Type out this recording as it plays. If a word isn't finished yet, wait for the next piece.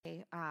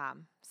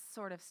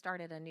sort of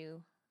started a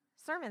new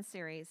sermon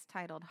series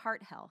titled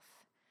Heart Health,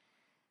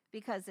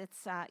 because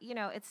it's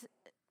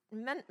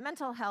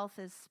mental health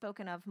is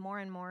spoken of more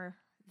and more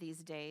these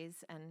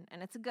days, and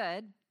it's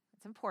good,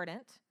 it's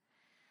important,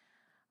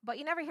 but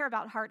you never hear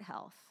about heart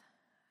health.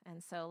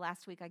 And so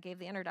last week I gave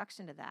the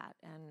introduction to that,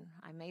 and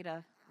I made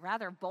a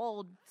rather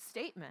bold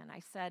statement. I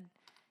said,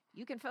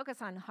 you can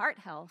focus on heart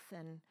health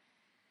and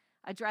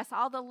address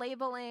all the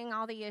labeling,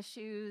 all the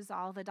issues,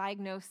 all the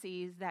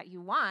diagnoses that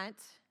you want,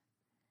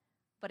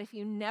 but if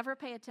you never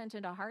pay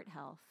attention to heart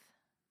health,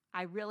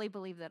 I really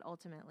believe that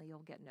ultimately you'll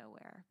get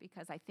nowhere,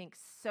 because I think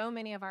so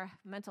many of our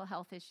mental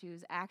health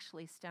issues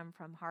actually stem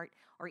from heart,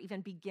 or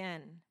even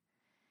begin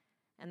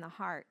in the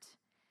heart.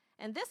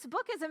 And this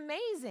book is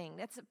amazing.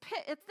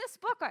 This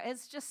book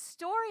is just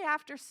story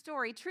after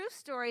story, true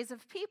stories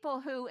of people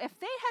who, if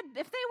they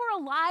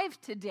were alive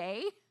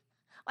today,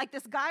 like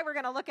this guy we're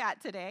going to look at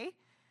today,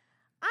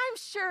 I'm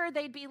sure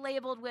they'd be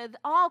labeled with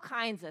all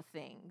kinds of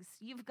things.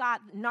 You've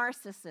got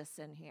narcissists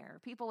in here,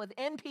 people with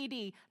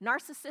NPD,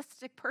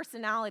 narcissistic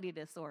personality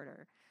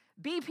disorder,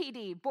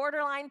 BPD,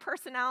 borderline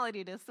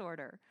personality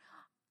disorder.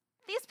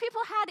 These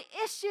people had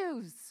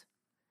issues.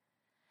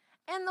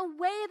 And the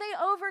way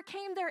they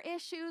overcame their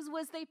issues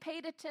was they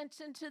paid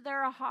attention to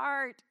their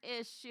heart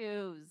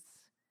issues.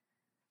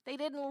 They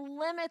didn't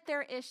limit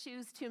their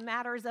issues to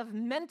matters of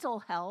mental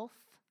health,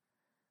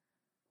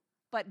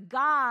 but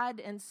God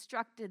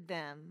instructed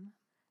them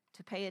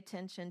to pay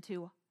attention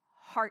to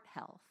heart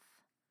health.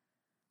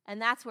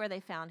 And that's where they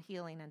found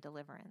healing and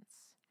deliverance.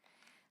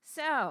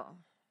 So,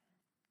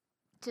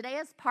 today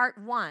is part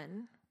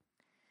 1.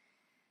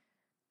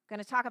 I'm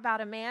going to talk about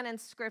a man in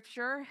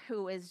Scripture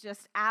who is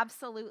just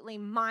absolutely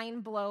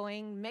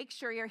mind-blowing. Make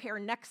sure you're here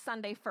next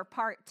Sunday for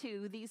part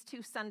 2. These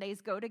 2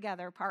 Sundays go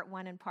together, part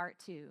 1 and part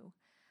 2.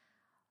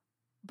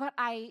 But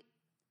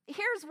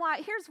here's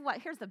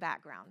the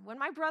background. When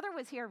my brother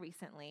was here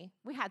recently,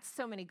 we had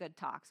so many good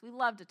talks. We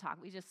love to talk.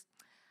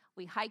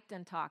 We hiked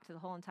and talked the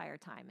whole entire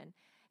time. And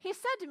he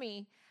said to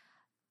me,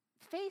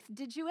 Faith,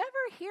 did you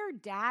ever hear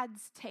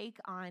Dad's take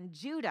on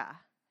Judah,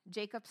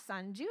 Jacob's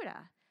son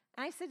Judah?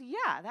 And I said,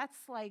 yeah, that's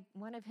like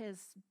one of his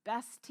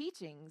best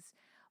teachings.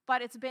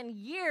 But it's been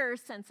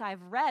years since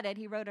I've read it.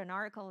 He wrote an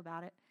article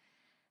about it.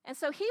 And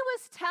so he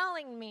was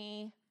telling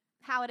me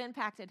how it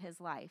impacted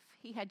his life.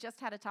 He had just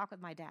had a talk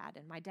with my dad,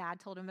 and my dad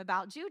told him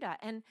about Judah.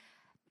 And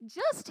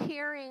just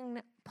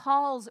hearing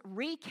Paul's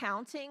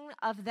recounting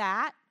of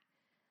that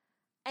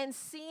and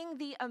seeing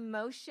the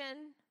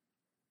emotion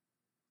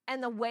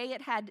and the way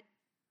it had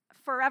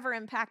forever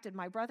impacted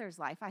my brother's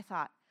life, I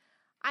thought,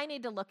 I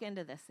need to look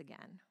into this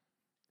again.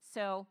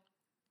 So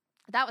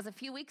that was a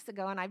few weeks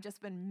ago, and I've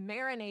just been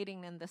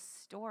marinating in this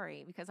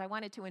story because I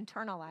wanted to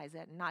internalize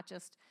it and not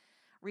just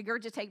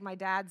regurgitate my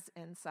dad's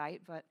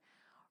insight, but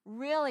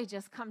really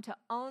just come to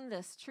own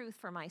this truth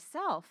for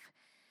myself.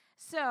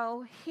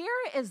 So here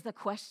is the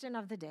question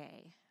of the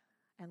day,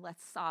 and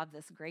let's solve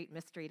this great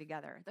mystery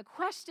together. The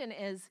question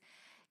is,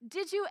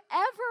 did you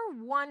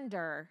ever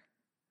wonder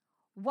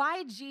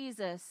why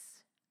Jesus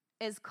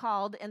is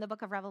called in the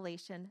book of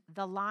Revelation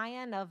the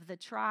Lion of the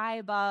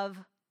tribe of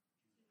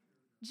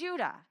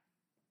Judah?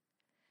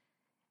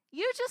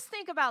 You just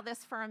think about this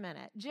for a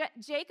minute.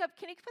 Jacob,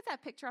 can you put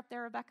that picture up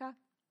there, Rebecca?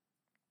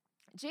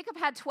 Jacob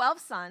had 12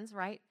 sons,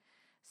 right?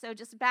 So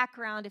just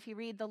background, if you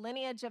read the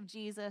lineage of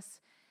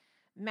Jesus,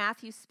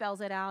 Matthew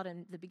spells it out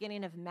in the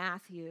beginning of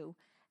Matthew.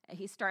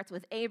 He starts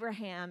with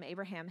Abraham.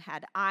 Abraham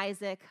had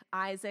Isaac.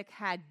 Isaac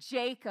had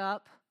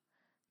Jacob.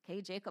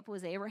 Okay, Jacob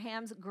was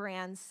Abraham's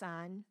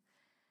grandson.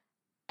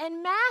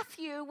 And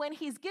Matthew, when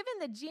he's given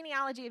the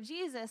genealogy of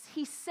Jesus,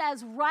 he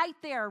says right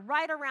there,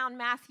 right around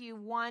Matthew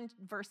 1,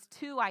 verse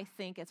 2, I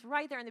think, it's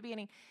right there in the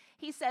beginning,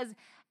 he says,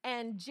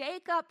 and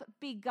Jacob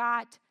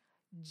begot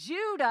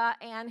Judah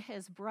and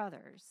his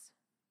brothers.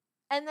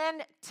 And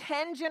then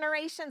 10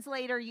 generations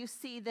later, you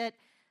see that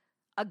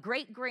a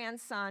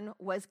great-grandson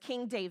was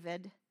King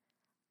David,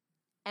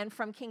 and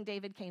from King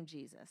David came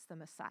Jesus, the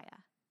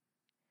Messiah.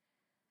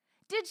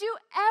 Did you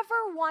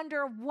ever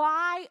wonder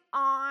why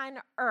on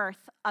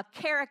earth a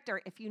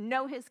character, if you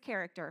know his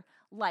character,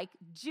 like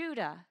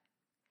Judah,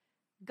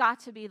 got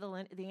to be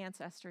the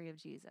ancestry of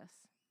Jesus?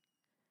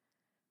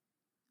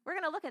 We're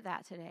going to look at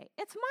that today.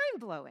 It's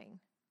mind-blowing.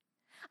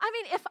 I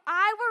mean, if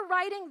I were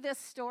writing this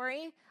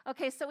story,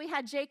 okay, so we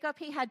had Jacob,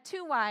 he had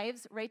 2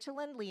 wives, Rachel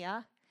and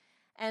Leah,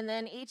 and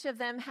then each of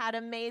them had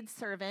a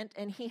maidservant,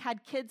 and he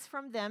had kids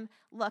from them.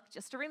 Look,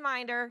 just a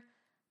reminder,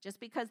 just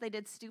because they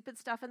did stupid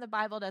stuff in the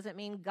Bible doesn't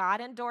mean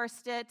God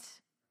endorsed it.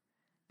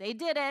 They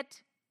did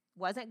it.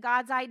 Wasn't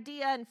God's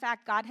idea. In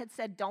fact, God had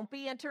said, don't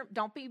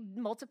be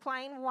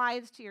multiplying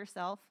wives to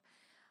yourself.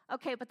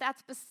 Okay, but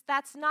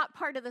that's not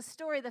part of the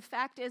story. The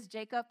fact is,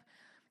 Jacob,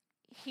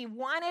 he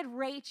wanted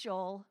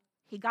Rachel.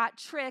 He got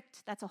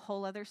tricked. That's a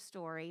whole other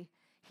story.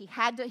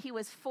 He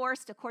was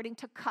forced, according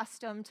to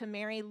custom, to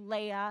marry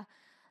Leah,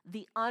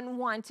 the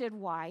unwanted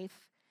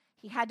wife.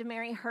 He had to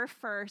marry her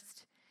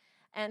first.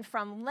 And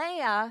from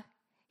Leah,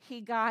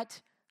 he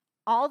got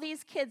All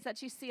these kids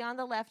that you see on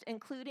the left,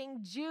 including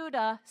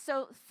Judah.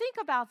 So think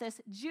about this.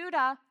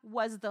 Judah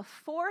was the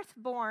fourth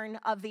born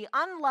of the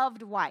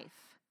unloved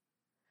wife,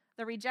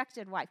 the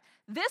rejected wife.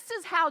 This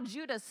is how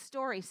Judah's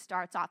story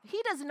starts off.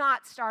 He does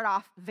not start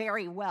off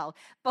very well.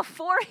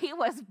 Before he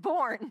was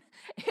born,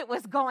 it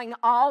was going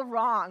all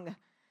wrong.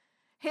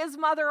 His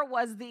mother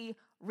was the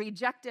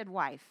rejected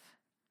wife.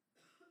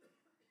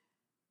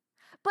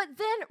 But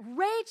then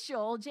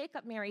Rachel,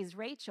 Jacob marries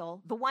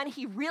Rachel, the one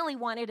he really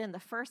wanted in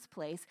the first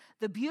place,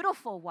 the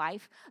beautiful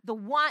wife,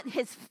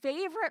 his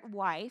favorite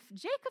wife.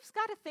 Jacob's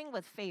got a thing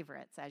with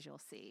favorites, as you'll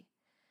see.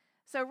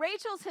 So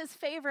Rachel's his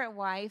favorite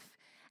wife,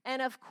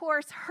 and of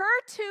course,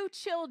 her two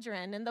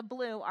children in the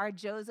blue are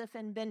Joseph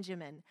and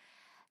Benjamin.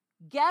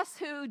 Guess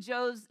who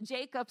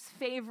Jacob's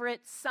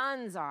favorite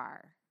sons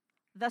are?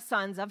 The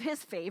sons of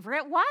his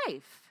favorite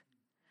wife.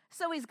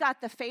 So he's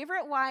got the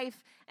favorite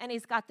wife, and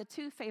he's got the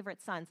two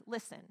favorite sons.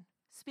 Listen,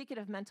 speaking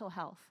of mental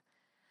health,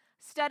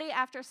 study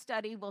after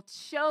study will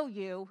show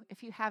you,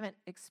 if you haven't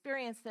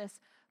experienced this,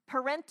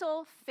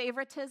 parental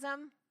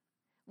favoritism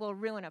will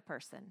ruin a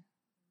person.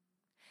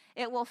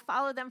 It will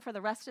follow them for the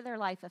rest of their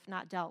life if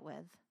not dealt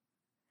with.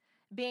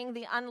 Being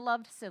the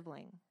unloved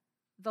sibling,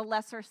 the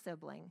lesser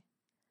sibling.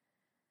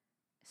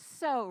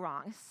 So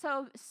wrong,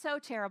 so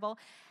terrible.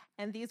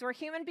 And these were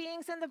human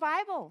beings in the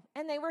Bible,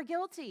 and they were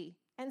guilty.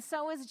 And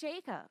so is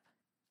Jacob.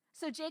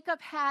 So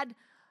Jacob had,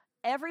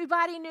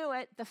 everybody knew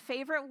it, the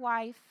favorite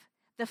wife,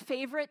 the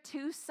favorite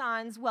two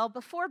sons. Well,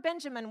 before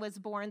Benjamin was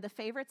born, the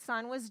favorite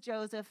son was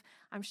Joseph.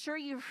 I'm sure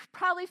you're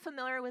probably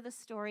familiar with the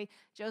story.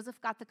 Joseph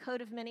got the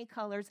coat of many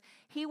colors.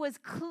 He was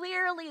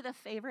clearly the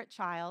favorite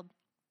child,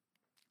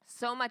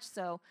 so much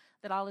so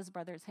that all his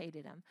brothers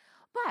hated him.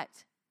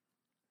 But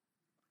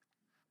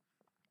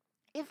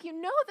if you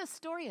know the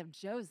story of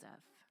Joseph,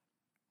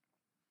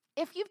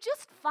 if you've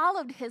just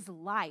followed his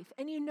life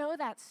and you know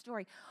that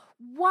story,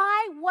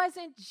 why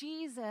wasn't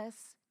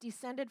Jesus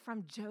descended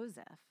from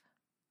Joseph?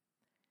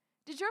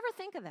 Did you ever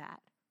think of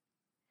that?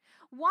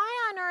 Why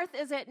on earth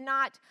is it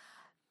not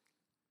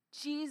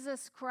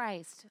Jesus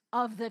Christ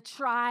of the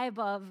tribe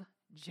of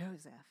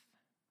Joseph?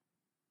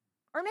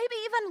 Or maybe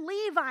even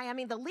Levi. I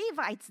mean, the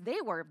Levites,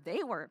 they were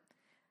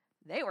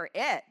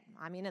it.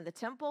 I mean, in the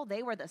temple,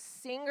 they were the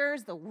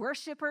singers, the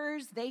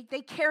worshipers. They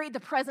carried the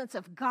presence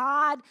of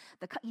God,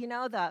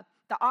 the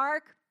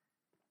ark.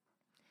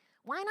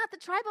 Why not the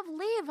tribe of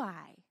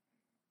Levi,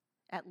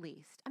 at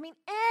least? I mean,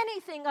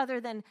 anything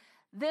other than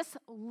this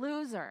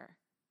loser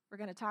we're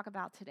going to talk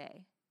about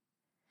today.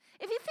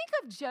 If you think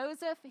of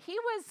Joseph, he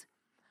was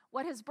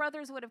what his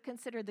brothers would have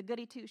considered the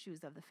goody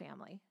two-shoes of the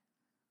family.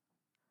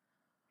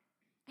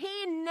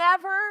 He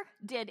never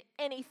did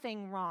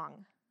anything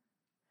wrong.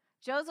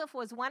 Joseph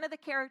was one of the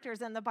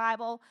characters in the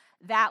Bible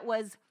that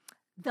was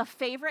the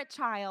favorite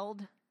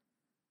child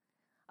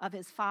of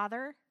his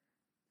father.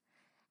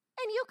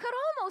 And you could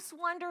almost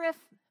wonder if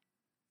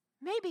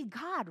maybe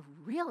God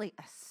really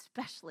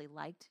especially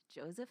liked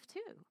Joseph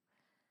too.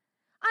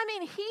 I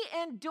mean, he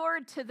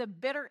endured to the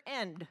bitter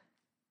end.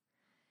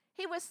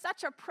 He was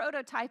such a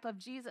prototype of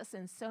Jesus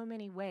in so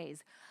many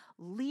ways.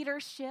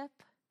 Leadership,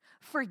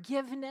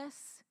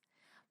 forgiveness,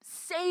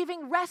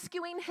 saving,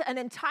 rescuing an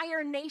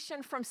entire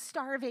nation from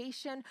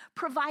starvation,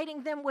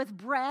 providing them with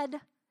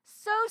bread.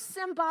 So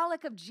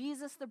symbolic of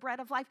Jesus, the bread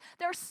of life.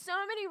 There are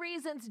so many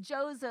reasons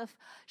Joseph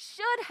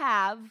should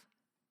have,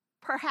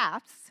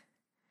 perhaps,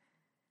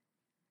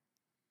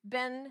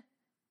 been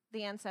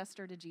the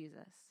ancestor to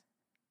Jesus.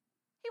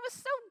 He was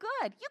so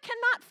good. You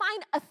cannot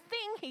find a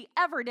thing he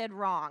ever did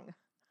wrong.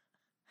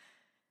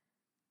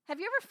 Have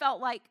you ever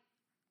felt like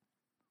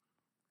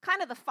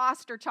kind of the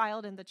foster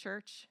child in the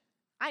church?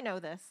 I know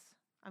this.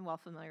 I'm well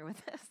familiar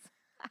with this.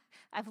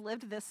 I've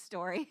lived this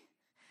story.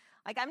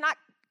 Like, I'm not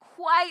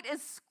quite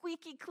as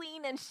squeaky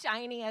clean and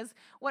shiny as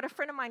what a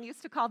friend of mine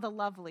used to call the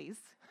lovelies.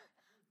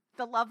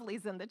 The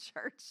lovelies in the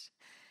church.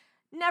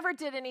 Never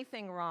did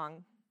anything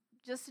wrong.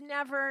 Just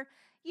never,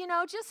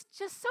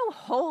 just so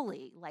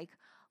holy.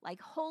 Like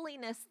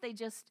holiness, they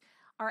just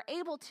are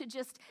able to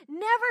just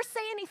never say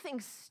anything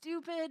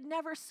stupid,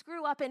 never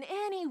screw up in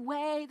any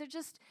way. They're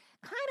just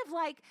kind of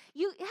like, have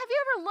you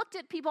ever looked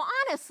at people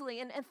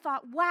honestly and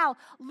thought, wow,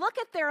 look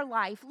at their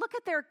life, look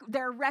at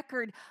their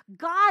record.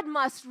 God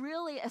must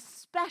really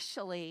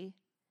especially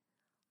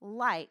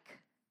like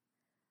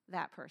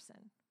that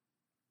person.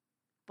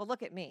 But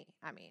look at me.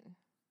 I mean,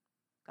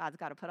 God's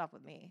got to put up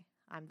with me.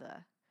 I'm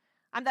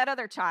that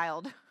other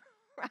child,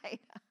 right?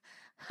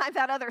 I'm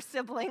that other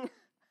sibling.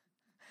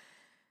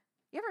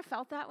 You ever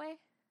felt that way?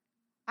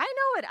 I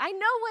know it. I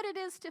know what it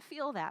is to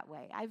feel that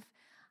way.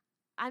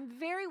 I'm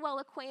very well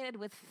acquainted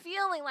with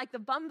feeling like the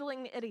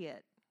bumbling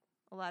idiot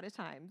a lot of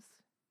times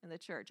in the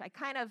church. I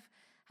kind of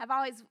have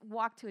always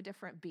walked to a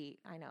different beat.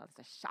 I know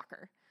it's a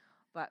shocker,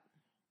 but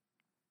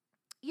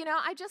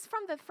I just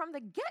from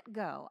the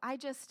get-go,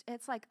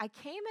 it's like I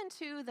came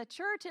into the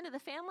church, into the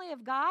family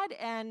of God,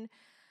 and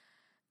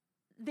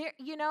there,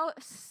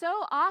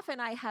 so often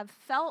I have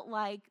felt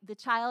like the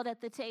child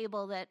at the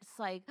table that's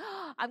like,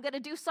 oh, I'm going to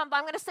do something.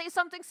 I'm going to say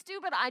something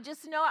stupid. I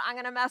just know it. I'm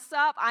going to mess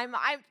up.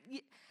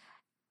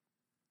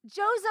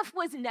 Joseph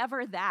was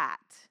never that.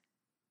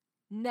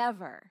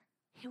 Never.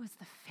 He was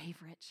the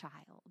favorite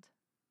child.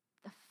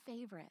 The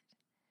favorite.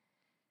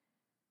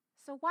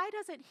 So why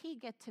doesn't he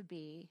get to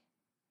be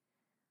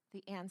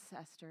the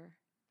ancestor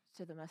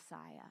to the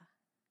Messiah?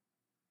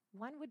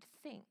 One would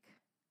think.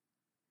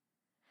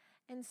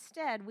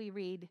 Instead, we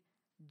read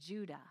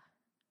Judah,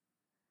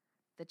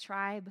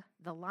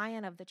 the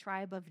Lion of the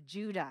tribe of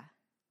Judah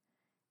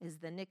is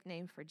the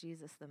nickname for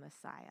Jesus the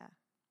Messiah.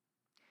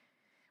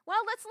 Well,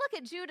 let's look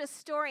at Judah's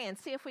story and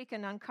see if we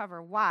can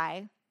uncover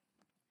why.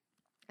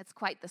 It's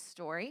quite the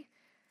story.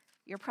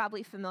 You're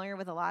probably familiar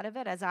with a lot of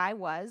it, as I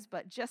was,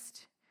 but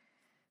just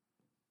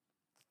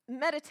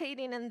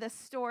meditating in this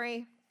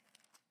story,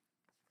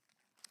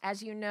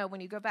 as you know,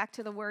 when you go back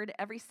to the word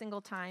every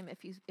single time,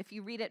 if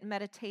you read it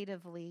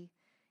meditatively,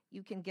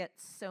 you can get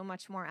so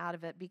much more out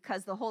of it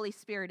because the Holy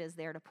Spirit is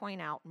there to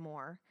point out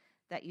more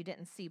that you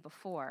didn't see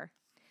before.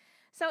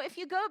 So if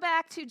you go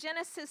back to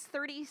Genesis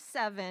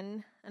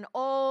 37, an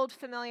old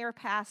familiar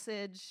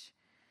passage,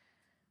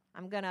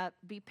 I'm going to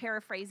be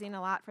paraphrasing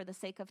a lot for the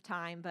sake of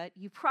time, but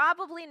you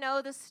probably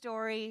know the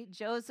story.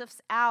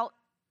 Joseph's out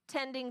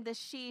tending the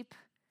sheep.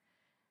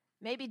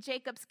 Maybe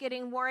Jacob's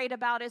getting worried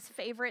about his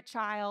favorite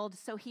child,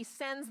 so he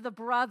sends the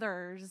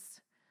brothers,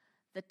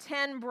 the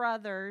 10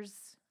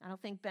 brothers. I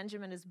don't think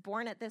Benjamin is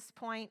born at this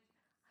point.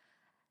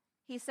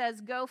 He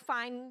says,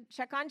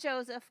 check on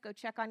Joseph, go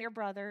check on your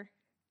brother.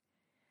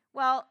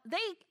 Well, they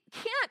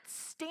can't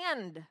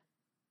stand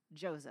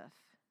Joseph.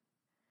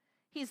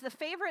 He's the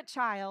favorite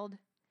child,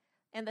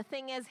 and the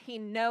thing is, he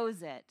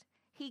knows it.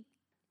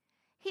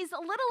 He's a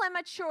little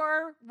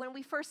immature when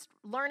we first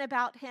learn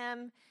about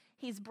him.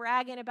 He's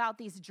bragging about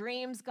these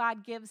dreams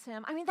God gives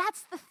him. I mean,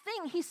 that's the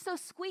thing. He's so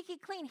squeaky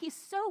clean. He's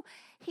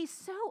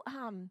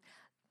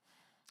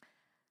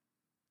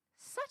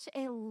such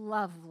a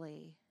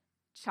lovely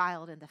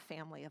child in the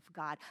family of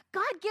God.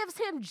 God gives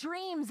him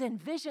dreams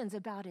and visions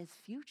about his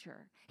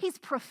future. He's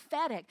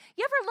prophetic.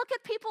 You ever look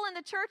at people in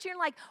the church and you're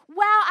like,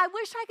 wow, I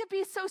wish I could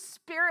be so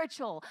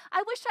spiritual.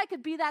 I wish I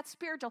could be that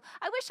spiritual.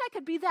 I wish I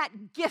could be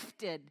that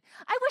gifted.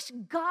 I wish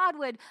God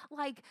would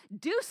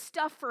do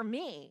stuff for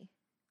me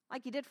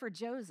like he did for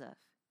Joseph.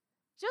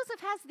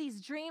 Joseph has these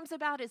dreams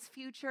about his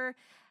future,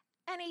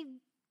 and he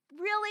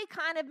really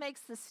kind of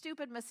makes the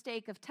stupid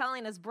mistake of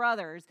telling his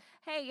brothers,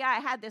 hey, yeah, I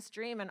had this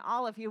dream and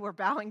all of you were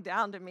bowing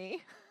down to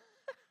me.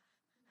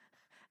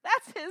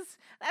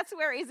 That's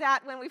where he's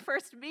at when we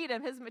first meet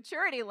him, his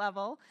maturity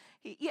level.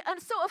 And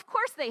so, of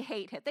course, they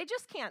hate him. They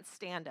just can't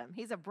stand him.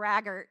 He's a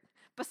braggart.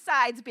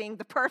 Besides being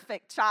the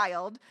perfect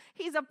child,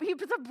 he was a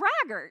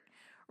braggart,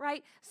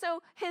 right?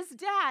 So his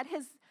dad,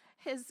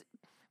 his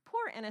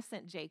poor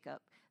innocent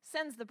Jacob,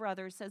 sends the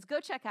brothers, says, go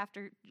check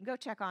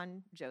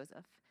on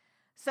Joseph.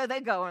 So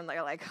they go and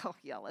they're like, oh,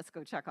 yeah, let's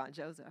go check on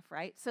Joseph,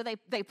 right? So they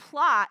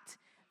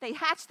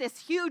hatch this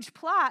huge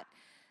plot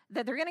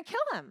that they're going to kill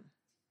him.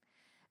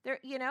 Hey,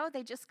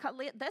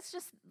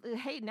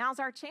 now's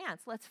our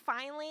chance. Let's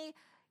finally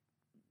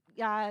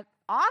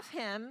off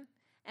him,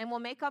 and we'll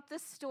make up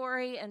this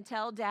story and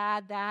tell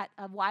Dad that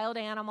a wild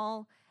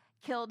animal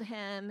killed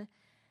him.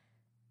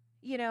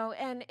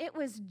 And it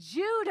was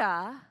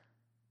Judah.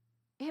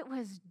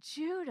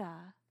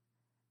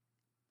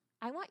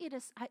 I want you to,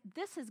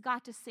 this has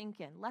got to sink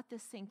in. Let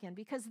this sink in,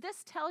 because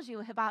this tells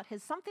you about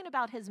something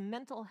about his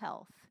mental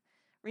health.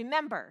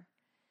 Remember,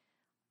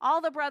 all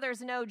the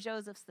brothers know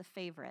Joseph's the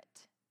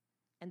favorite,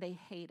 and they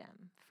hate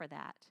him for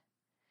that.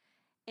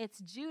 It's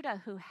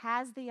Judah who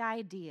has the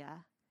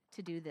idea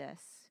to do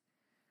this.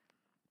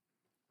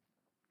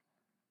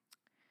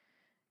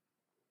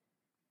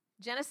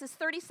 Genesis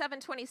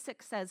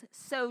 37:26 says,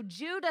 so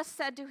Judah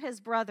said to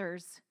his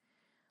brothers,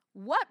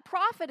 what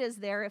profit is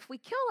there if we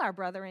kill our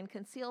brother and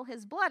conceal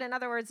his blood? In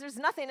other words, there's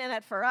nothing in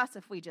it for us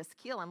if we just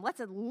kill him. Let's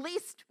at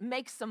least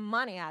make some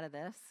money out of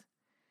this.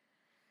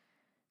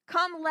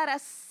 Come, let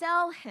us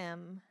sell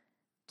him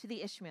to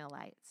the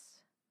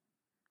Ishmaelites.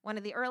 One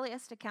of the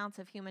earliest accounts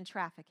of human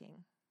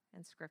trafficking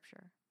in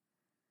Scripture.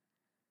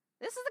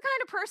 This is the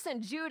kind of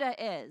person Judah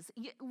is.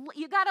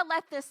 You got to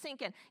let this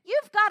sink in.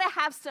 You've got to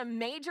have some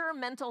major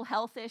mental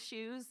health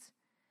issues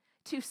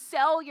to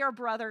sell your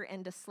brother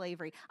into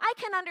slavery. I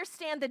can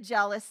understand the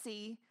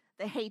jealousy,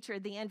 the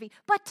hatred, the envy,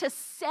 but to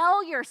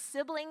sell your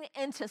sibling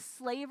into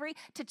slavery,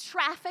 to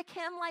traffic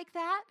him like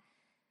that,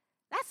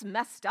 that's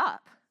messed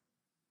up.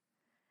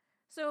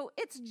 So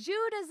it's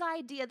Judah's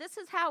idea. This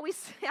is how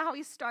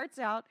he starts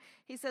out.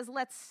 He says,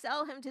 let's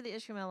sell him to the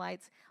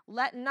Ishmaelites.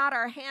 Let not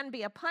our hand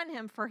be upon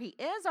him, for he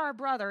is our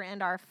brother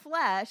and our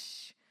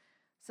flesh.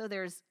 So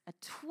there's a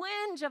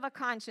twinge of a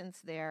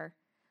conscience there.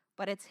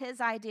 But it's his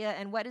idea,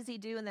 and what does he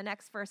do? And the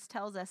next verse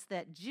tells us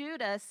that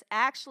Judas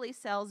actually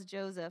sells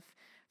Joseph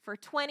for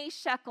 20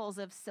 shekels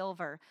of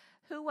silver.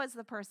 Who was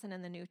the person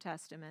in the New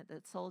Testament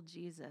that sold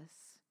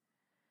Jesus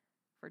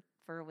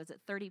for was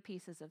it 30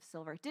 pieces of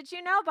silver. Did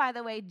you know, by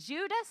the way,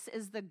 Judas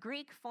is the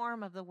Greek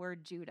form of the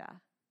word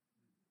Judah?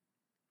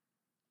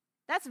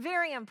 That's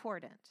very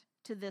important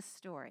to this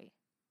story.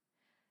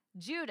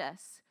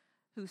 Judas,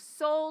 who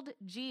sold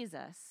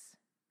Jesus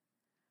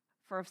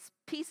for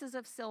pieces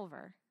of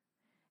silver,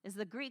 is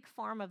the Greek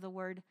form of the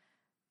word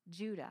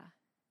Judah.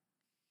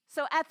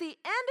 So at the end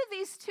of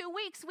these 2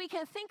 weeks, we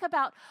can think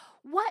about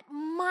what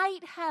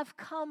might have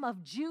come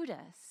of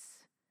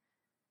Judas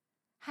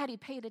had he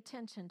paid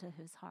attention to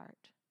his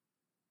heart,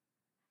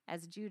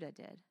 as Judah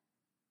did.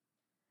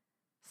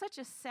 Such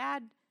a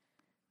sad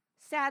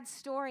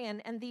story.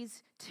 And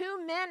these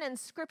two men in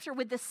Scripture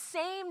with the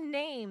same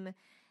name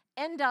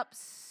end up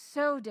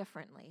so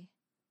differently,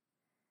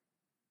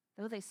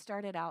 though they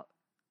started out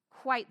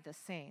quite the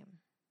same.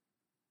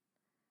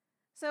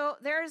 So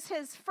there's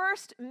his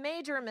first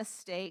major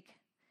mistake.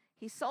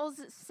 He sells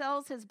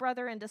his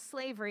brother into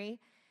slavery.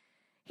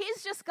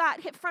 He's just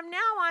from now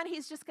on,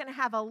 he's just going to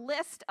have a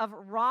list of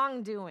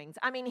wrongdoings.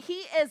 I mean,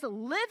 he is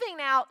living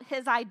out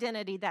his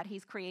identity that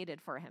he's created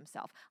for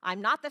himself.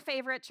 I'm not the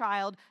favorite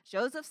child.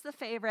 Joseph's the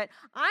favorite.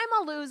 I'm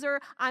a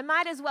loser. I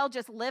might as well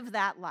just live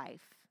that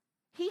life.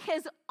 He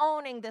is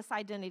owning this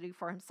identity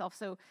for himself.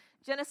 So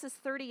Genesis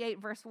 38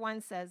 verse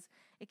 1 says,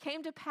 "It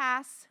came to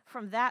pass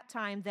from that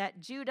time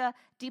that Judah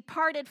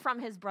departed from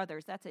his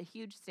brothers." That's a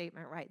huge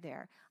statement right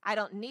there. I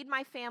don't need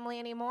my family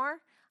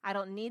anymore. I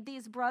don't need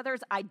these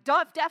brothers. I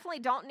definitely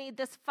don't need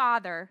this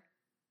father.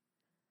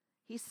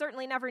 He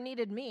certainly never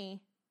needed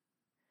me.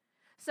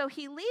 So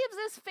he leaves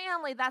his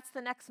family. That's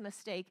the next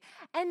mistake.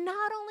 And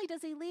not only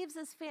does he leave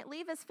his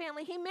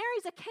family, he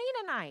marries a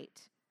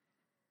Canaanite,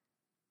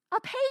 a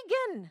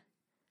pagan,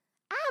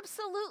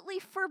 absolutely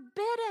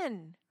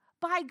forbidden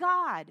by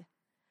God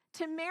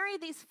to marry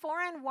these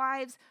foreign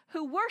wives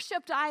who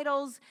worshiped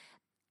idols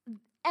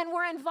and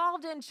were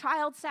involved in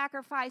child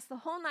sacrifice, the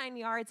whole 9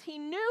 yards. He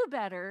knew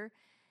better.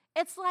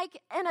 It's like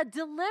in a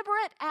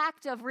deliberate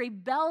act of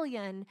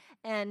rebellion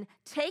and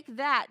take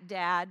that,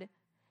 Dad.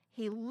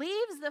 He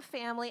leaves the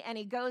family and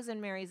he goes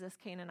and marries this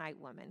Canaanite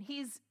woman.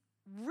 He's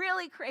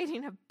really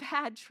creating a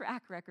bad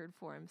track record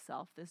for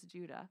himself, this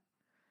Judah.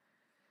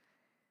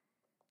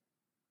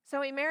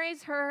 So he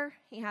marries her.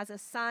 He has a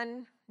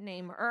son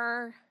named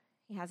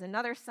He has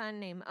another son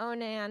named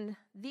Onan.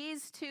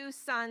 These two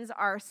sons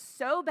are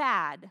so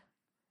bad.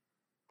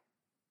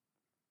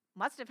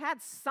 Must have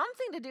had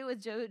something to do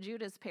with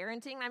Judah's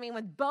parenting. I mean,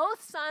 when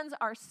both sons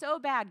are so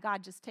bad,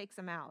 God just takes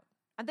them out.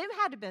 And they've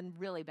had to have been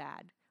really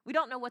bad. We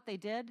don't know what they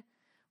did,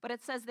 but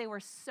it says they were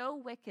so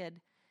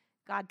wicked,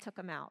 God took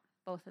them out,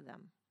 both of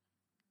them.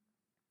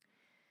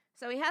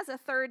 So he has a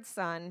third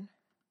son,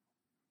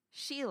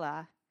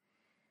 Shelah.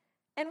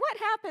 And what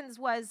happens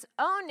was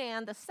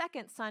Onan, the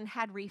second son,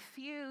 had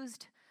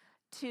refused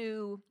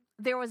to,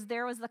 there was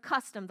the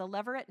custom, the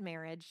levirate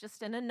marriage,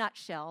 just in a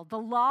nutshell. The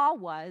law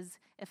was,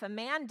 if a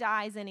man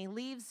dies and he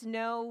leaves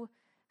no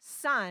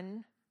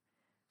son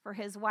for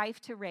his wife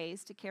to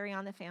raise, to carry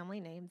on the family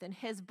name, then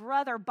his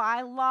brother,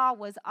 by law,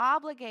 was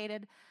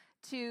obligated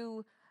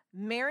to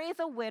marry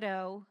the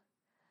widow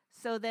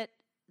so that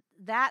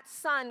that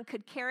son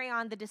could carry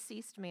on the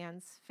deceased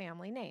man's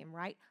family name,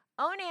 right?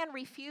 Onan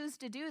refused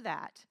to do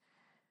that.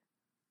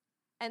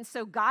 And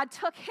so God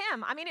took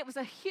him. I mean, it was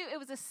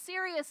a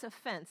serious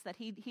offense that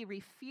he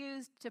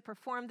refused to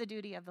perform the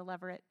duty of the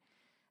levirate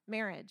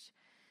marriage.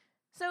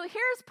 So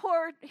here's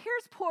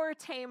poor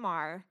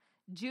Tamar,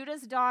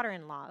 Judah's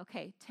daughter-in-law.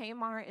 Okay,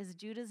 Tamar is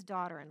Judah's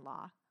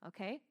daughter-in-law,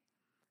 okay,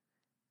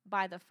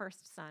 by the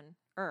first son,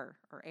 Er.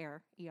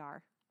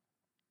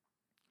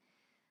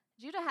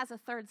 Judah has a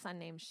third son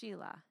named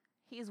Shelah.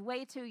 He's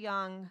way too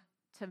young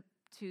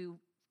to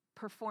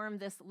perform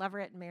this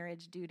levirate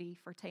marriage duty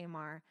for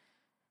Tamar.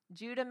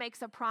 Judah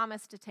makes a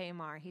promise to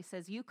Tamar. He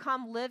says, "You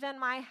come live in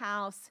my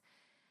house,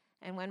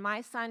 and when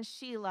my son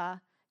Shelah,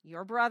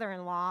 your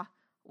brother-in-law,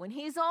 when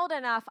he's old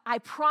enough, I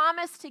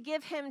promise to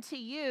give him to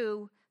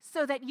you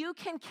so that you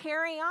can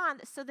carry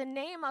on, so the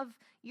name of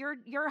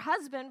your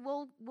husband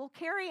will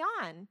carry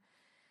on."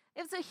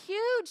 It's a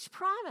huge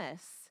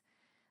promise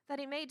that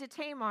he made to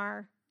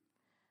Tamar,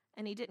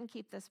 and he didn't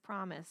keep this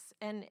promise.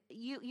 And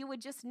you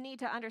would just need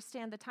to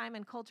understand the time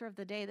and culture of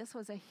the day. This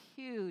was a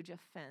huge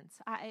offense.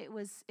 It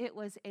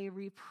was a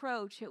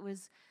reproach. It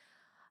was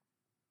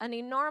an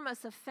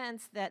enormous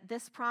offense that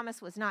this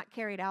promise was not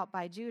carried out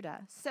by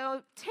Judah.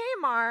 So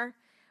Tamar,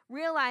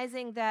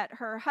 realizing that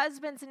her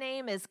husband's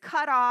name is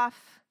cut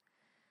off,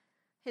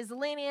 his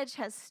lineage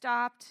has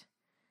stopped,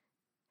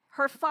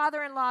 her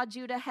father-in-law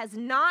Judah has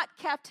not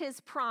kept his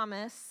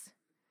promise.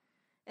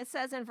 It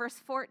says in verse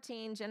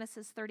 14,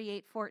 Genesis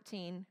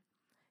 38:14,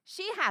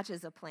 she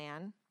hatches a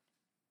plan.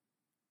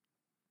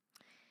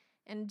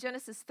 In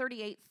Genesis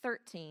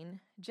 38:13,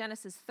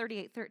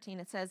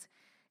 it says,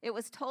 "It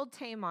was told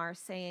Tamar,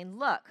 saying,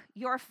 'Look,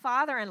 your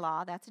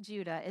father-in-law,'" that's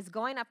Judah, "'is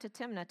going up to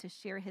Timnah to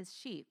shear his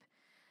sheep.'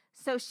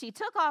 So she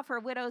took off her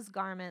widow's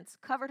garments,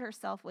 covered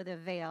herself with a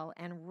veil,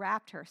 and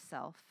wrapped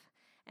herself,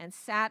 and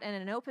sat in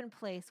an open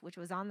place which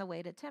was on the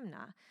way to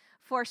Timnah.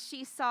 For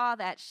she saw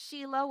that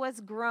Shelah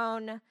was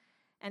grown,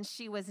 and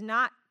she was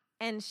not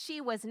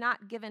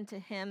given to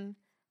him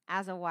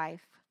as a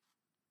wife.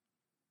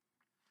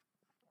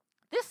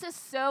 This is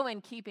so in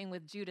keeping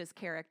with Judah's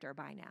character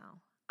by now.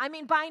 I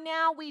mean, by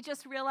now we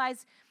just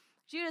realize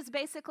Judah's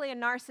basically a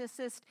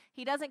narcissist.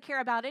 He doesn't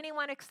care about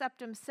anyone except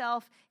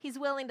himself. He's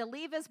willing to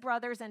leave his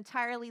brothers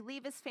entirely,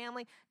 leave his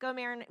family, go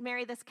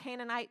marry this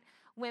Canaanite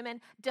woman,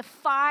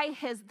 defy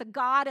the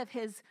God of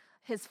his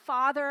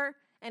father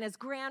and his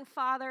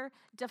grandfather,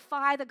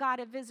 defy the God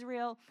of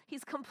Israel.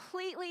 He's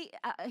completely,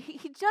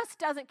 he just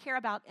doesn't care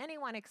about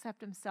anyone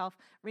except himself.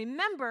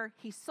 Remember,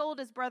 he sold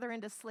his brother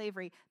into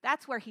slavery.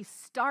 That's where he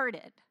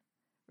started.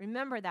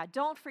 Remember that.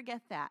 Don't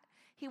forget that.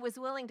 He was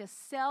willing to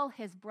sell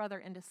his brother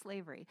into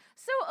slavery.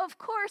 So, of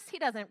course, he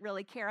doesn't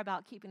really care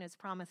about keeping his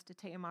promise to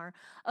Tamar.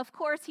 Of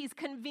course, he's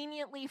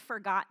conveniently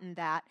forgotten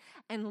that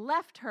and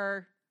left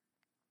her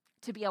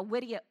to be a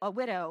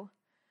widow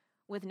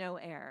with no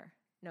heir,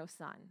 no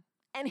son.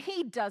 And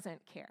he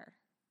doesn't care.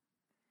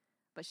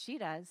 But she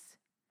does.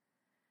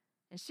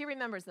 And she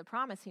remembers the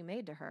promise he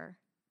made to her.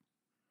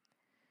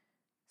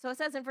 So it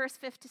says in verse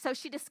 15, so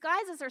she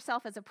disguises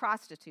herself as a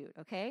prostitute,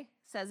 okay?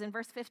 It says in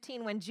verse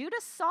 15, when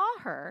Judah saw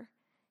her,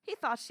 he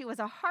thought she was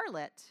a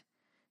harlot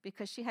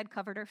because she had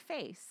covered her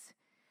face.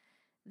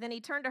 Then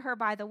he turned to her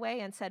by the way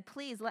and said,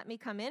 please let me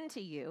come in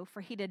to you,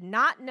 for he did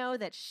not know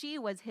that she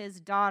was his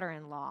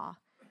daughter-in-law.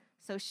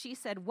 So she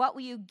said, what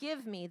will you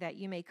give me that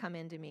you may come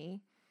into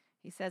me?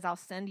 He says, I'll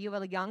send you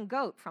a young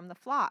goat from the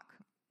flock.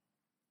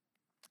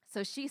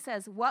 So she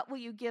says, what will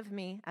you give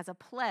me as a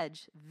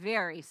pledge?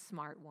 Very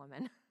smart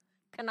woman.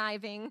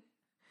 Conniving.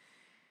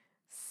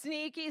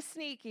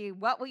 Sneaky.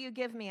 What will you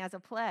give me as a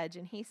pledge?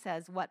 And he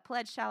says, what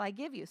pledge shall I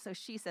give you? So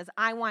she says,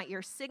 I want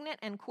your signet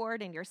and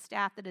cord and your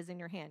staff that is in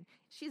your hand.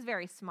 She's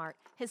very smart.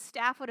 His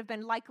staff would have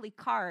been likely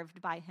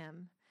carved by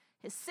him.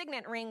 His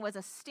signet ring was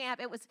a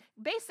stamp. It was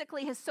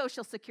basically his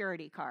social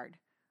security card,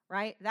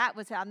 right? That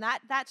was how,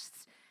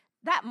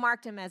 that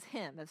marked him as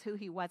who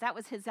he was. That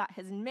was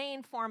his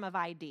main form of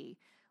ID,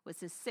 was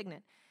his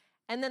signet.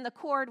 And then the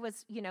cord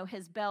was,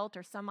 his belt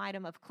or some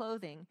item of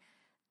clothing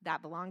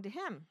that belonged to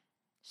him.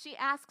 She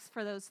asks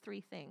for those three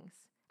things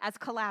as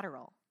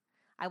collateral.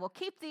 I will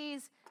keep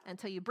these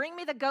until you bring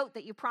me the goat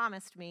that you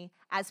promised me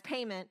as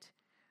payment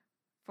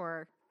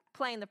for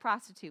playing the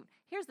prostitute.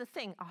 Here's the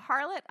thing, a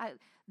harlot,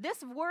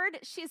 this word,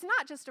 she's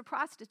not just a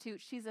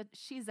prostitute,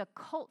 she's a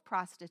cult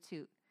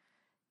prostitute.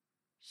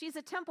 She's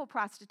a temple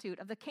prostitute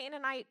of the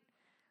Canaanite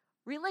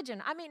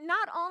religion. I mean,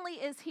 not only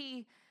is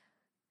he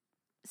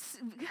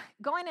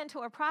going into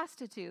a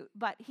prostitute,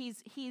 but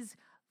he's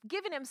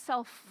given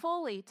himself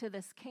fully to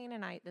this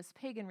Canaanite, this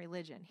pagan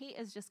religion. He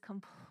is just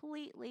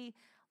completely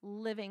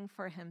living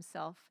for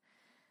himself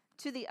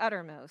to the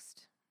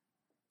uttermost.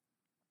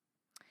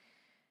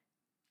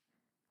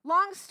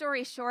 Long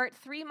story short,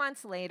 3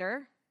 months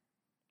later,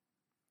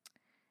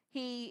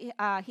 he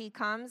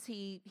comes,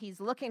 he's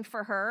looking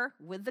for her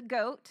with the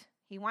goat.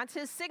 He wants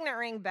his signet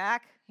ring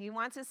back. He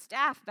wants his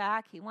staff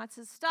back. He wants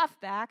his stuff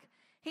back.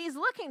 He's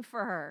looking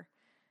for her.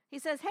 He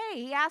says,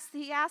 hey, he asked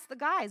the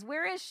guys,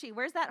 where is she?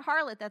 Where's that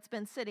harlot that's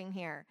been sitting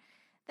here?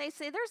 They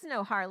say, there's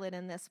no harlot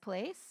in this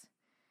place.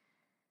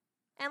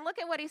 And look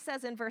at what he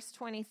says in verse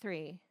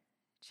 23.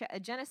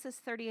 Genesis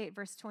 38,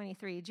 verse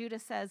 23. Judah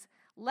says,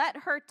 let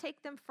her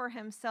take them for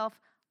himself,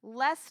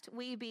 lest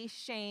we be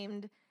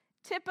shamed.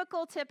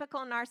 Typical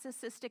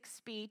narcissistic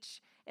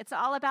speech. It's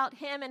all about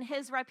him and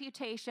his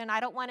reputation.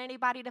 I don't want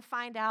anybody to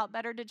find out.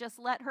 Better to just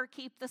let her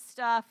keep the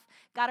stuff.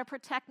 Got to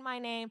protect my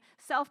name.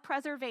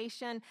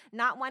 Self-preservation,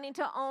 not wanting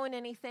to own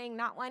anything,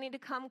 not wanting to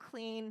come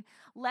clean.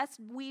 Lest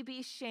we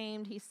be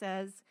shamed, he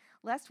says.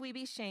 Lest we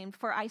be shamed,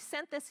 for I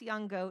sent this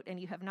young goat and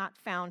you have not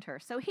found her.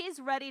 So he's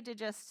ready to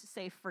just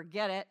say,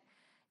 forget it.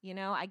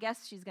 I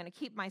guess she's going to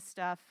keep my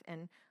stuff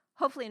and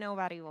hopefully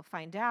nobody will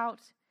find out.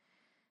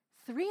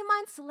 3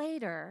 months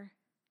later,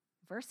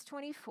 verse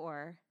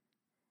 24,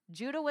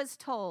 Judah was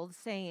told,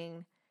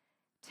 saying,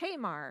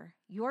 Tamar,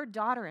 your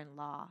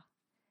daughter-in-law,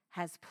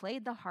 has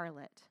played the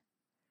harlot.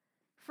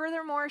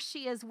 Furthermore,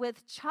 she is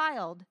with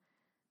child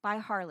by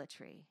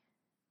harlotry.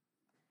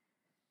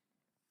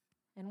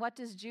 And what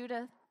does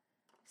Judah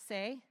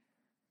say?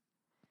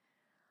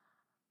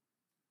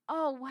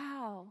 Oh,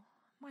 wow,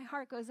 my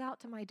heart goes out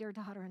to my dear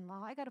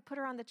daughter-in-law. I got to put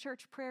her on the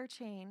church prayer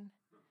chain.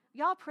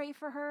 Y'all pray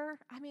for her.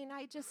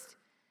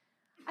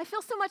 I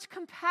feel so much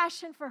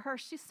compassion for her.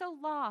 She's so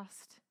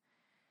lost.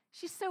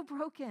 She's so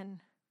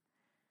broken.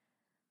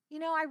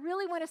 I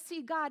really want to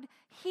see God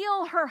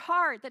heal her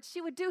heart that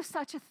she would do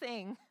such a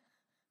thing.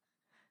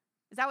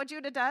 Is that what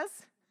Judah does?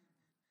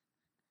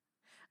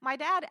 My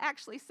dad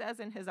actually says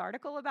in his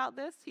article about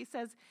this, he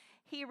says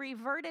he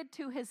reverted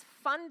to his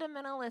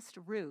fundamentalist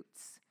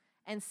roots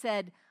and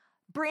said,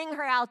 bring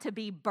her out to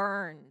be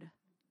burned.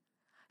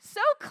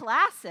 So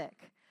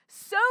classic,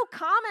 so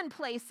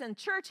commonplace in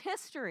church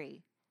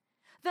history.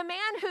 The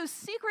man who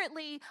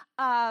secretly,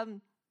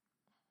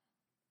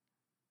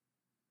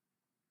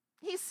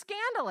 he's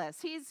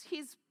scandalous.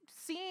 He's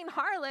seeing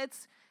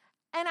harlots,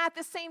 and at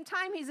the same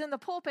time, he's in the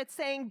pulpit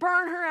saying,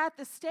 burn her at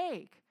the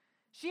stake.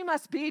 She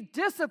must be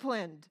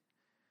disciplined.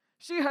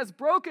 She has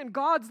broken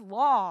God's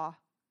law.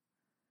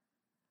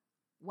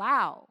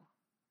 Wow.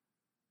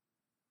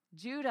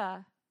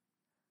 Judah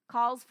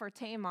calls for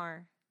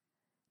Tamar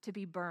to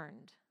be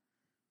burned,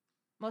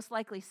 most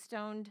likely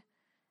stoned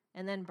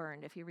and then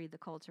burned, if you read the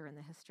culture and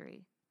the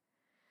history.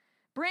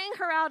 Bring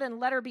her out and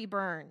let her be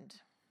burned.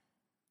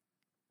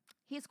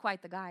 He's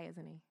quite the guy,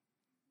 isn't he?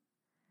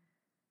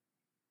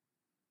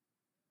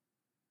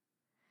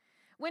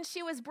 When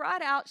she was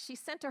brought out, she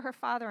sent to her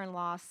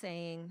father-in-law,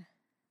 saying,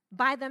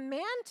 by the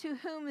man to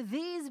whom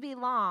these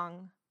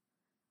belong,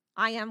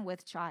 I am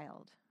with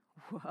child.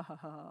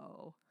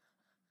 Whoa.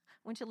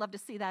 Wouldn't you love to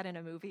see that in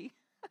a movie?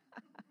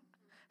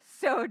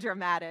 So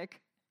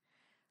dramatic.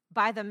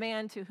 By the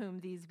man to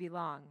whom these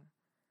belong,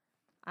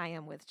 I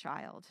am with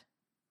child.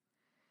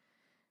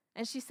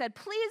 And she said,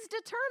 please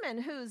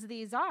determine whose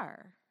these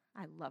are.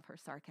 I love her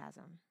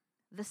sarcasm.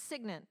 The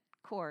signet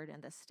cord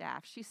and the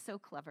staff. She's so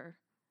clever.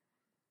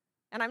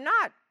 And I'm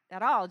not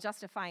at all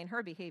justifying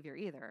her behavior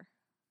either,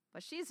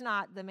 but she's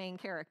not the main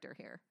character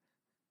here.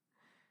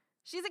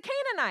 She's a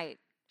Canaanite.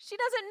 She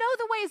doesn't know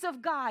the ways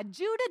of God.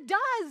 Judah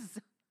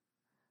does.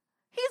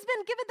 He's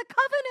been given the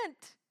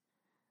covenant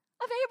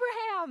of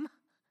Abraham.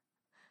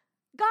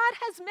 God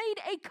has made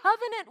a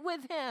covenant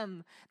with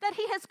him that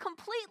he has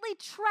completely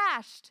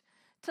trashed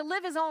to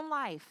live his own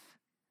life,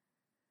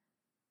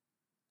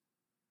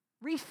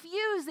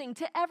 refusing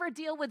to ever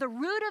deal with the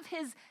root of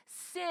his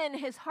sin.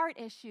 His heart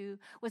issue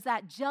was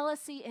that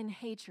jealousy and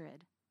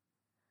hatred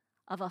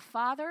of a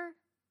father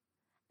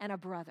and a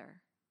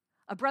brother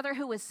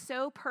who was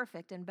so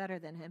perfect and better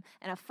than him,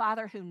 and a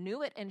father who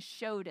knew it and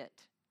showed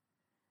it.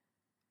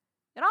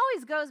 It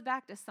always goes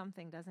back to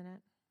something, doesn't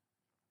it?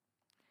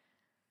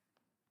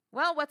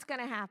 Well, what's going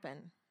to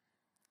happen?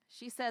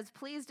 She says,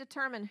 please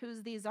determine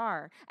whose these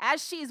are.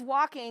 As she's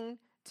walking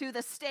to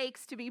the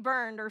stakes to be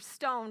burned or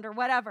stoned or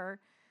whatever,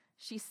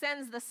 she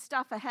sends the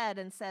stuff ahead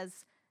and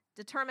says,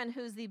 determine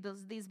whose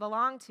these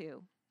belong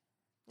to.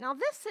 Now,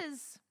 this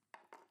is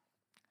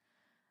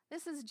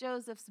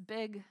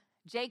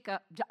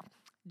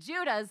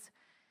Judah's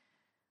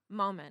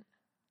moment.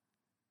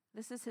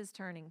 This is his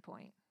turning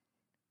point.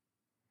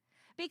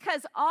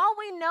 Because all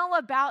we know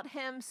about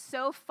him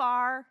so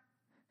far,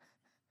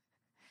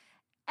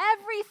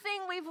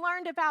 everything we've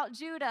learned about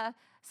Judah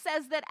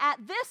says that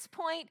at this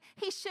point,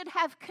 he should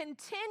have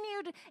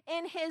continued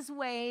in his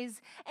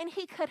ways, and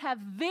he could have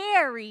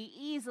very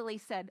easily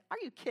said, are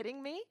you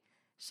kidding me?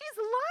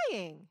 She's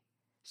lying.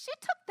 She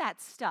took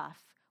that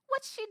stuff.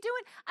 What's she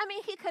doing? I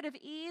mean, he could have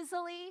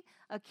easily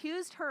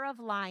accused her of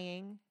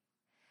lying,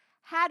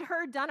 had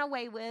her done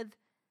away with,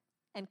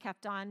 and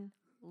kept on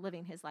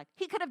living his life.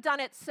 He could have done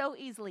it so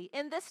easily.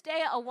 In this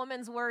day, a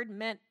woman's word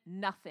meant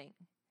nothing.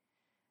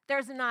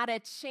 There's not a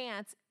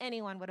chance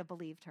anyone would have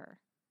believed her.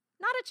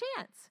 Not a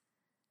chance.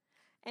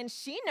 And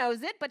she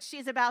knows it, but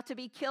she's about to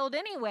be killed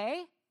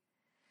anyway.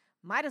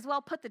 Might as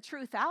well put the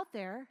truth out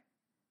there.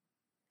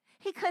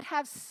 He could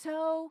have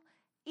so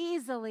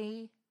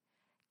easily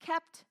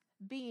kept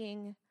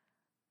being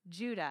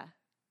Judah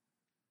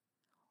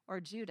or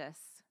Judas.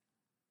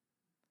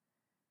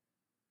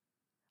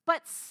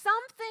 But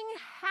something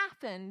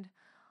happened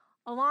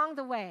along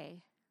the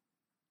way.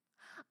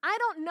 I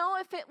don't know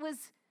if it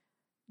was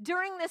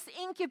during this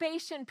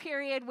incubation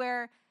period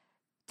where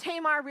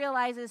Tamar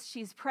realizes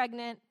she's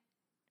pregnant,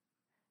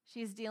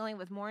 she's dealing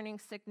with morning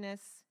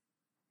sickness.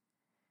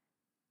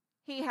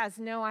 He has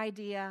no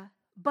idea,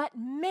 but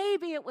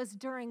maybe it was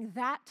during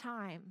that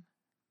time.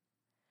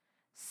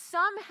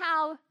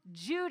 Somehow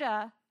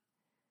Judah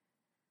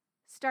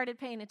started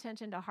paying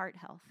attention to heart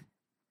health.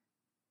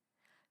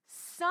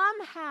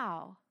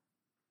 Somehow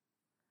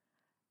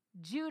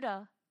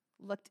Judah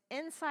looked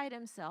inside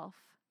himself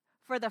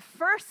for the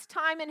first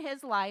time in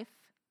his life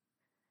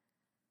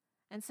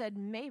and said,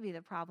 maybe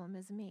the problem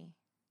is me.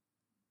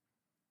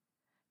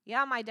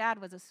 Yeah, my dad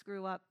was a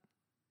screw up.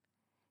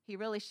 He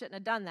really shouldn't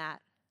have done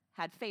that.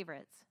 Had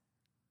favorites.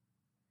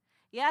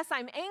 Yes,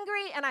 I'm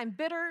angry and I'm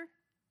bitter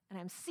and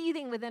I'm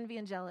seething with envy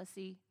and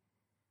jealousy.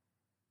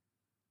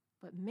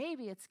 But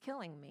maybe it's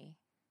killing me.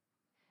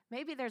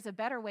 Maybe there's a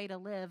better way to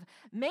live.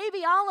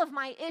 Maybe all of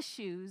my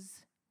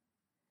issues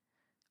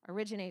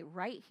originate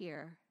right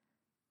here.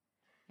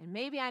 And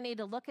maybe I need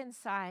to look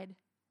inside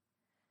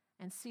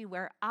and see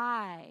where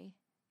I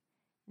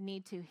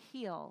need to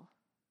heal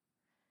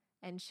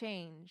and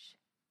change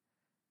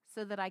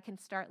so that I can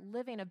start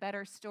living a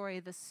better story,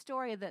 the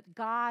story that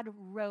God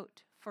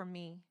wrote for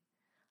me,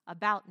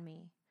 about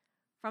me,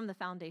 from the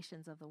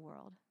foundations of the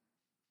world.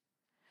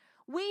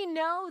 We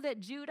know that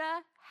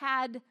Judah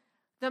had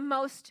the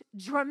most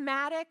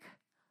drastic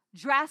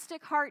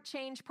heart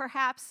change,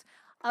 perhaps,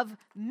 of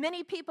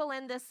many people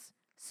in this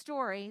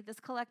story, this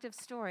collective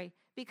story,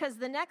 because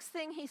the next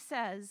thing he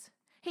says,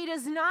 he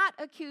does not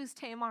accuse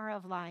Tamar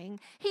of lying.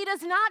 He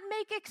does not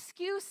make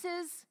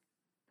excuses.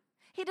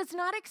 He does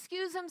not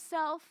excuse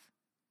himself.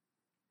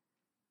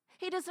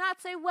 He does not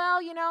say,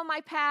 well, you know,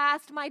 my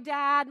past, my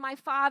dad, my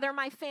father,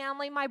 my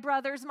family, my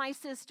brothers, my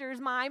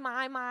sisters,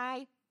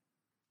 my.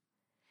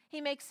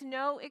 He makes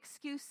no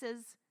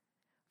excuses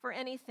for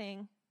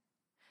anything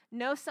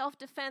no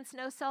self-defense,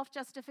 no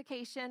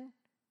self-justification.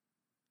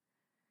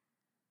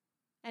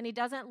 And he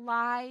doesn't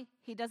lie,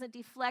 he doesn't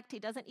deflect, he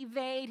doesn't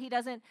evade, he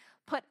doesn't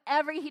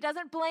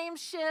blame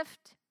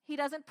shift, he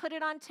doesn't put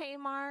it on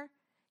Tamar.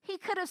 He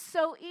could have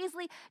so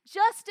easily,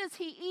 just as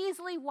he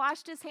easily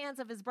washed his hands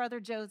of his brother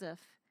Joseph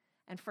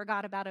and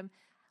forgot about him,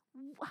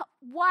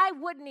 why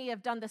wouldn't he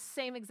have done the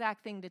same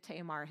exact thing to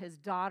Tamar, his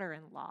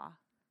daughter-in-law?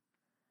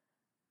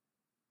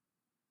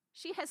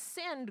 She has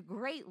sinned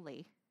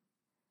greatly.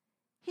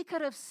 He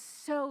could have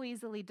so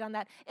easily done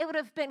that. It would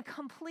have been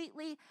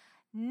completely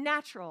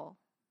natural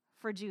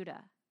for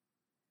Judah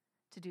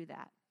to do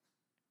that.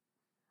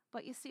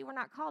 But you see, we're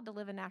not called to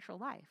live a natural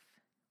life.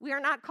 We are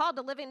not called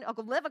to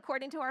live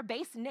according to our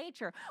base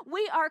nature.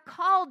 We are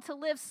called to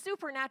live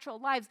supernatural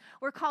lives.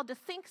 We're called to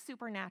think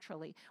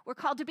supernaturally. We're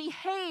called to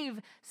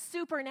behave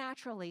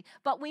supernaturally.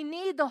 But we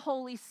need the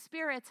Holy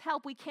Spirit's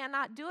help. We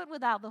cannot do it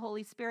without the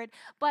Holy Spirit.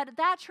 But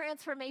that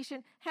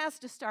transformation has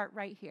to start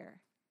right here.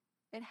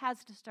 It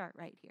has to start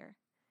right here.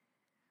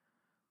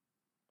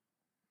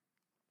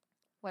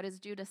 What does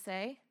Judah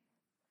say?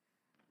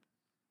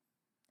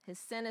 His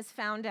sin is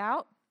found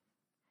out.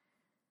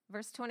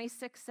 Verse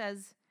 26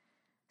 says,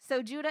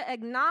 so Judah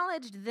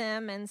acknowledged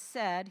them and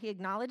said, he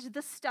acknowledged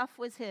the stuff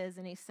was his,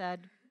 and he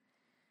said,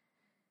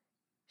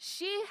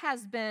 she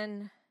has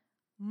been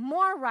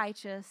more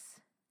righteous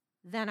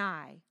than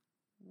I.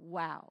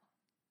 Wow.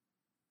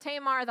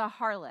 Tamar the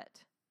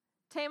harlot,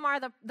 Tamar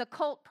the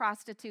cult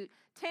prostitute,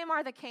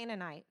 Tamar the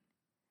Canaanite.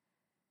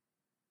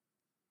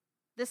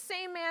 The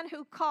same man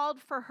who called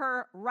for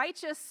her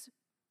righteous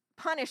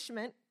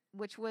punishment,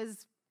 which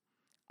was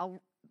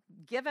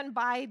given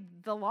by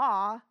the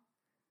law,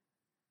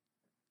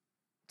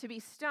 to be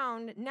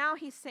stoned, now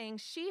he's saying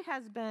she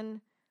has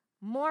been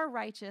more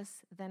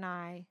righteous than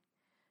I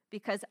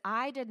because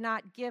I did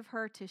not give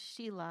her to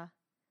Shelah,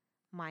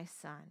 my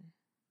son.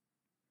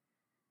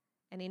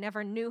 And he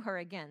never knew her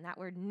again. That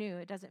word knew,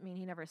 it doesn't mean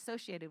he never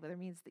associated with her. It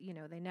means that,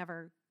 they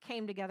never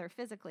came together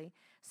physically.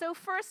 So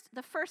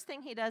the first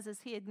thing he does is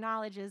he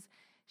acknowledges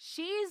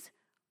she's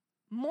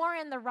more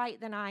in the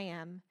right than I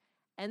am.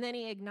 And then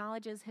he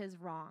acknowledges his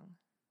wrong.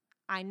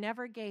 I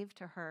never gave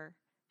to her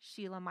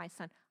Shelah, my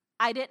son.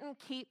 I didn't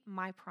keep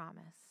my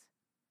promise.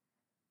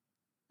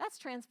 That's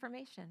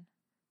transformation.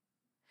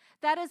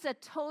 That is a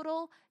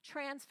total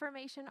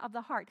transformation of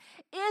the heart.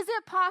 Is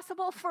it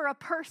possible for a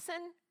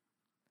person,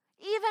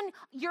 even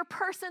your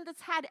person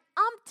that's had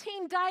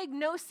umpteen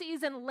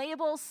diagnoses and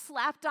labels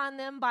slapped on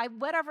them by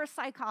whatever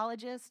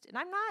psychologist, and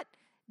I'm not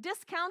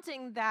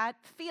discounting that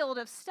field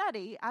of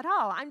study at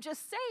all. I'm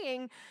just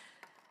saying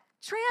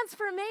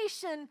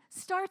transformation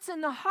starts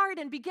in the heart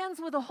and begins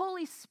with the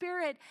Holy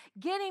Spirit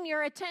getting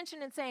your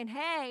attention and saying,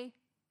 hey,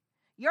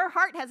 your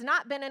heart has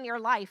not been in your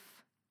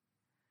life,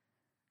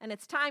 and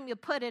it's time you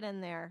put it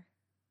in there.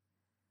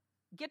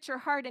 Get your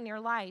heart in your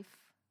life.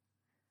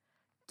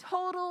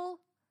 Total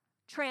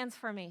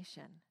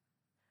transformation.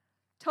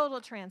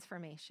 Total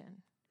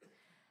transformation.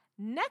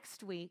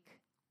 Next week,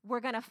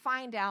 we're going to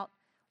find out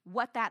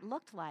what that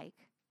looked like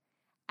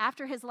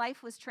after his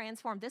life was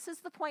transformed. This is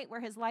the point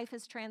where his life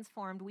is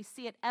transformed. We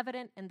see it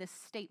evident in this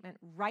statement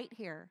right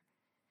here.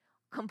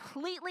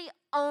 Completely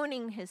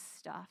owning his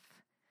stuff.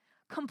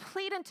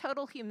 Complete and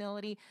total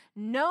humility.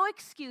 No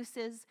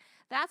excuses.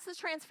 That's the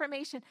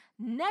transformation.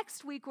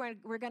 Next week,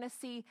 we're going to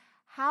see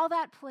how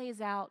that plays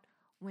out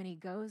when he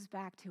goes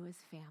back to his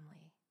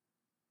family,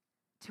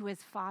 to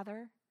his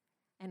father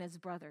and his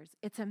brothers.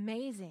 It's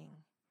amazing.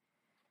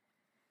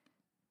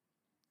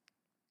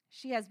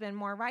 She has been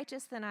more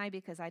righteous than I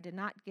because I did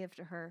not give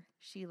to her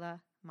Shelah,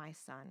 my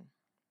son.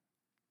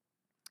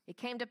 It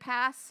came to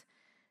pass,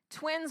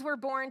 twins were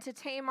born to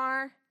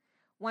Tamar.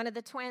 One of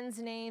the twins'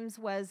 names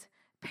was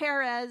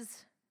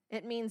Perez.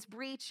 It means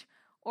breach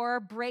or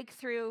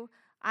breakthrough.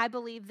 I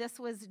believe this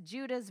was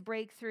Judah's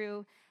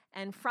breakthrough.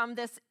 And from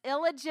this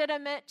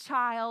illegitimate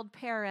child,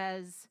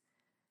 Perez,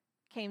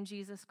 came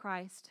Jesus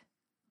Christ,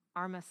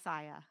 our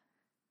Messiah.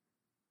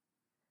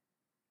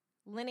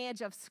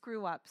 Lineage of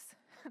screw-ups.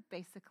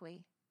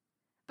 Basically.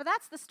 But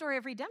that's the story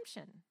of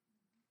redemption.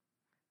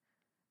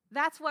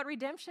 That's what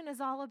redemption is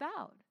all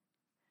about.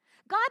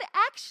 God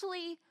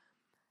actually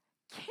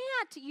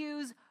can't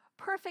use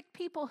perfect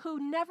people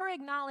who never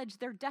acknowledge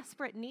their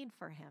desperate need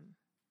for him,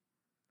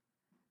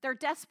 their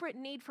desperate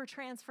need for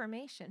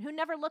transformation, who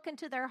never look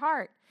into their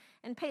heart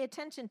and pay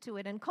attention to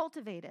it and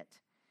cultivate it.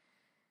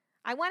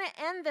 I want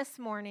to end this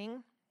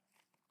morning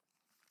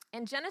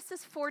in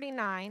Genesis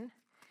 49.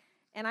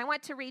 And I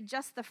want to read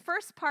just the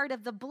first part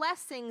of the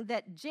blessing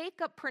that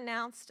Jacob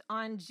pronounced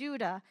on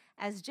Judah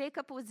as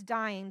Jacob was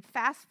dying.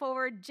 Fast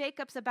forward,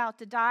 Jacob's about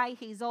to die.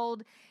 He's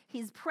old.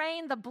 He's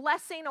praying the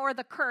blessing or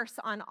the curse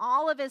on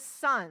all of his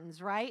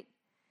sons, right?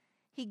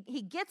 He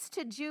gets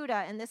to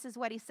Judah, and this is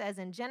what he says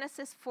in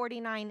Genesis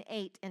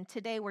 49:8. And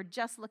today we're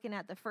just looking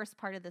at the first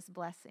part of this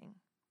blessing.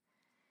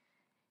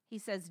 He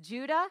says,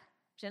 Judah,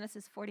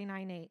 Genesis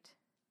 49:8.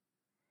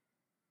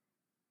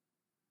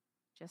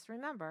 Just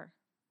remember,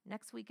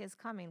 next week is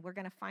coming. We're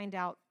going to find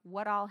out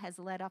what all has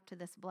led up to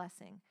this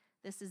blessing.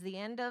 This is the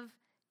end of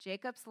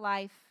Jacob's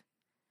life,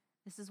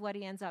 this is what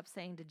he ends up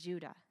saying to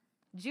Judah.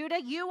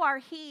 Judah, you are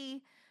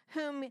he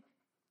whom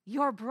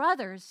your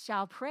brothers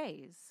shall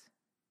praise.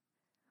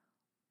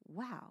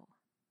 Wow.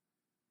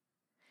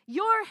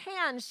 Your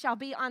hand shall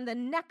be on the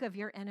neck of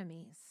your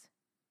enemies.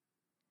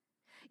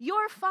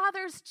 Your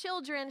father's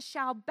children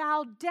shall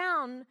bow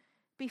down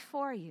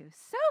before you.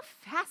 So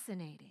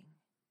fascinating.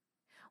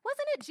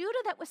 Wasn't it Judah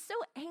that was so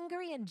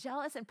angry and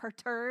jealous and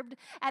perturbed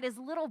at his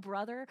little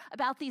brother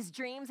about these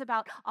dreams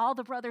about all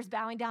the brothers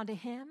bowing down to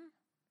him?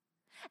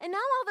 And now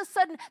all of a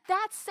sudden,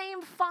 that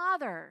same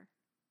father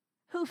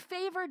who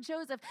favored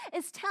Joseph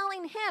is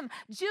telling him,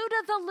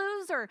 Judah the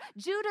loser,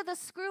 Judah the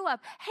screw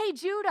up, hey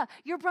Judah,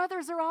 your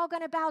brothers are all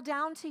going to bow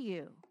down to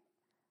you.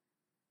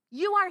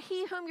 You are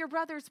he whom your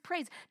brothers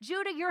praise.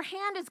 Judah, your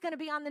hand is going to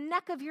be on the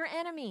neck of your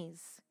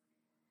enemies.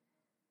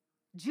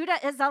 Judah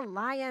is a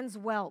lion's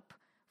whelp.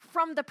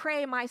 From the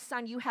prey, my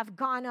son, you have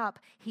gone up.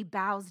 He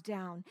bows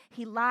down.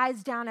 He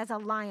lies down as a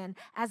lion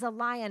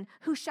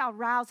who shall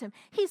rouse him.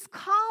 He's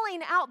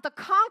calling out the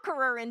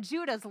conqueror in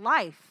Judah's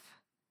life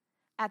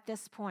at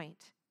this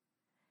point.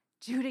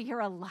 Judah, you're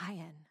a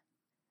lion.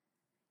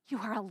 You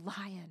are a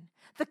lion.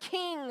 The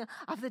king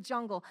of the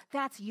jungle.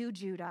 That's you,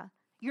 Judah.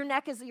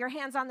 Your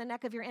hand's on the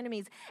neck of your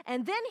enemies.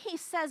 And then he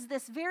says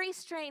this very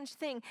strange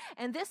thing,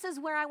 and this is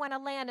where I want to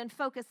land and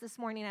focus this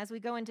morning as we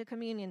go into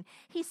communion.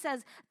 He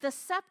says, the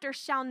scepter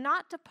shall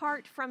not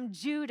depart from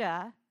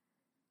Judah.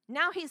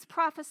 Now he's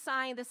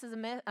prophesying, this is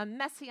a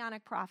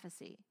messianic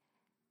prophecy.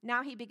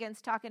 Now he begins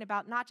talking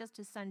about not just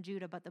his son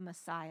Judah, but the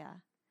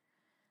Messiah.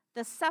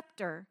 The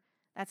scepter,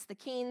 that's the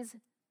king's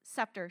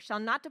scepter, shall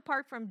not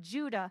depart from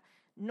Judah,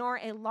 nor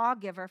a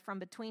lawgiver from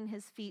between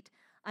his feet,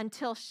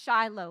 until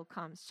Shiloh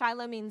comes.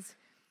 Shiloh means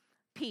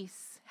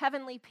peace,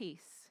 heavenly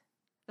peace,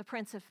 the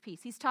Prince of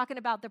Peace. He's talking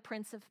about the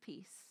Prince of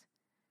Peace.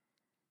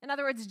 In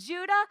other words,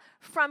 Judah,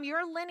 from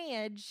your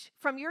lineage,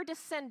 from your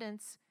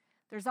descendants,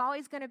 there's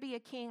always going to be a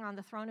king on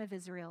the throne of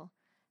Israel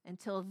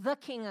until the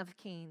King of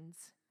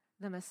Kings,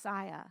 the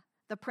Messiah,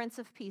 the Prince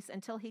of Peace,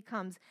 until he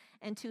comes,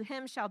 and to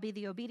him shall be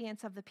the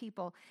obedience of the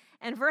people.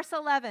 And verse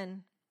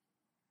 11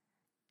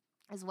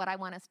 is what I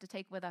want us to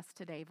take with us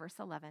today, verse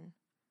 11.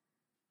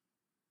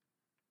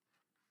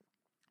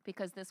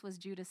 Because this was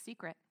Judah's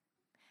secret.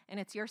 And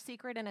it's your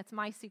secret and it's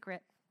my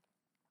secret.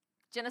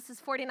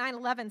 Genesis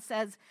 49:11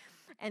 says,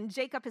 and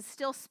Jacob is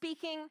still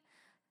speaking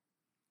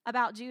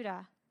about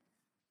Judah,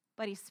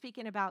 but he's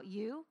speaking about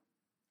you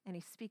and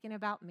he's speaking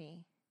about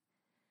me.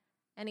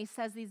 And he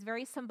says these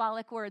very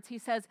symbolic words. He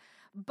says,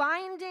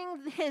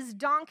 binding his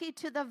donkey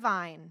to the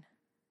vine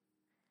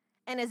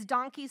and his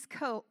donkey's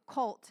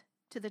colt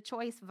to the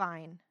choice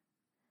vine.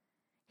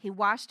 He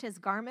washed his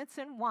garments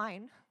in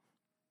wine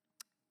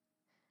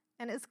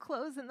and his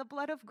clothes in the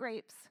blood of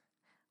grapes.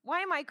 Why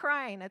am I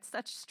crying at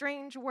such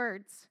strange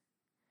words?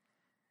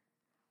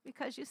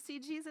 Because you see,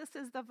 Jesus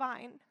is the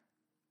vine.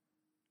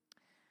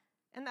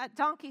 And that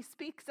donkey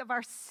speaks of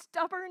our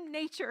stubborn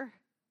nature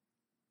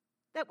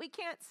that we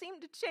can't seem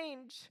to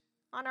change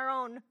on our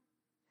own.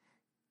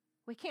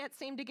 We can't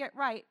seem to get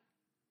right.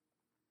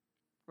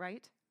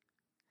 Right?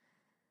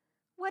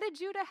 What did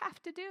Judah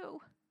have to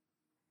do?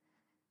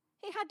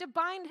 He had to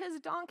bind his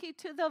donkey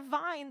to the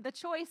vine, the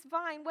choice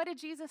vine. What did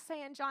Jesus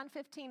say in John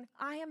 15?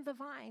 I am the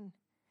vine.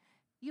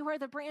 You are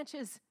the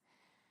branches.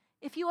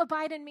 If you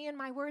abide in me and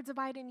my words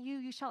abide in you,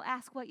 you shall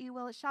ask what you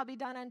will. It shall be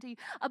done unto you.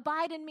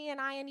 Abide in me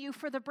and I in you,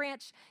 for the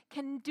branch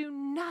can do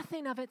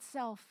nothing of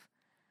itself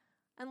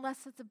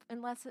unless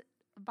it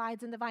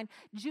abides in the vine.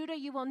 Judah,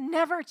 you will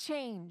never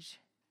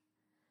change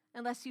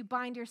unless you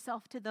bind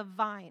yourself to the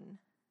vine,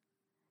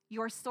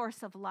 your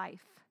source of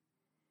life,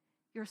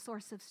 your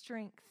source of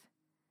strength,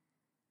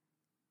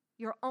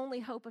 your only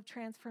hope of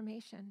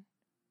transformation.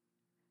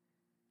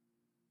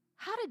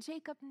 How did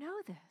Jacob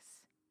know this?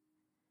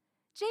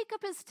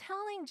 Jacob is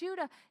telling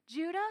Judah,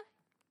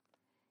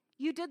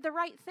 you did the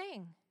right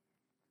thing.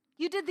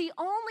 You did the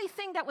only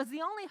thing that was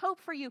the only hope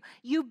for you.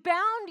 You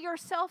bound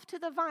yourself to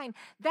the vine.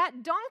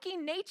 That donkey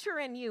nature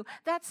in you,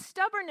 that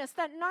stubbornness,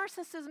 that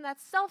narcissism, that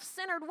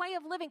self-centered way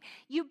of living,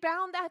 you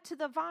bound that to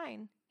the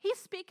vine. He's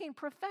speaking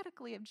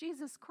prophetically of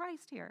Jesus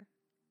Christ here.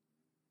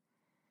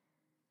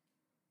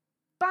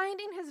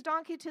 Binding his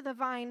donkey to the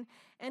vine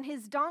and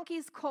his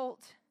donkey's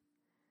colt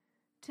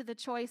to the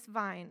choice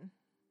vine.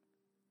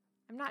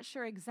 I'm not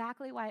sure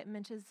exactly why it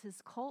mentions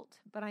his colt,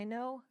 but I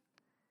know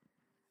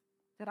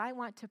that I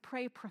want to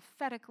pray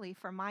prophetically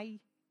for my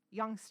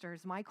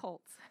youngsters, my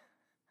colts,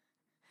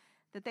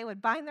 that they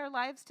would bind their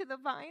lives to the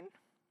vine,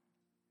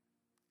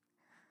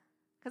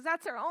 because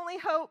that's our only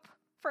hope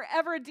for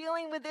ever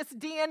dealing with this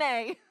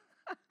DNA,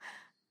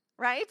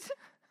 right?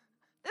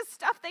 This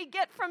stuff they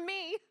get from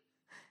me.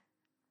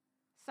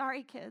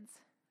 Sorry, kids,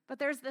 but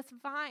there's this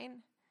vine,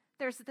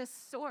 there's this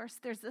source,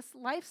 there's this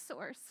life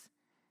source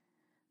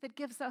that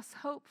gives us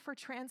hope for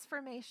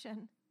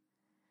transformation.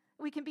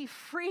 We can be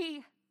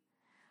free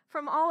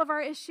from all of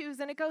our issues.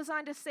 And it goes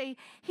on to say,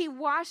 he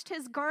washed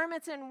his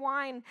garments in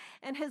wine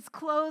and his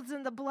clothes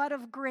in the blood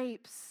of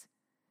grapes.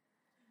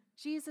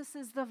 Jesus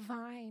is the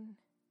vine.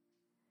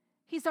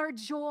 He's our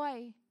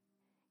joy.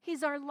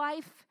 He's our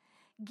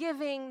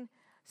life-giving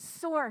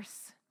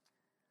source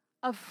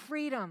of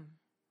freedom.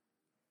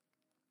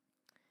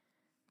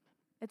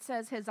 It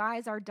says his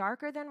eyes are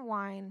darker than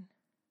wine,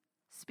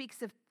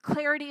 speaks of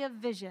clarity of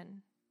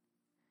vision,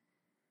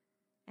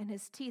 and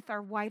his teeth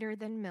are whiter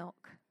than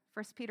milk.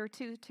 1 Peter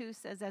 2:2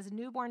 says, as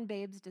newborn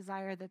babes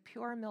desire the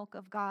pure milk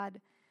of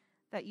God,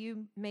 that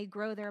you may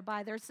grow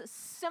thereby. There's a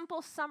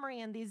simple summary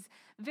in these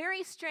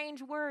very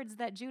strange words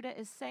that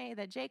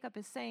Jacob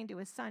is saying to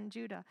his son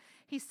Judah.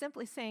 He's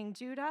simply saying,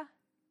 Judah,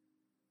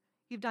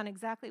 you've done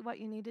exactly what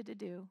you needed to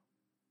do.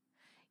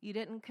 You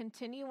didn't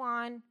continue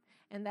on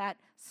in that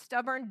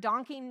stubborn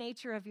donkey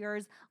nature of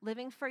yours,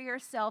 living for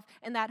yourself,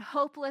 in that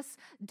hopeless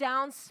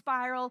down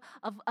spiral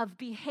of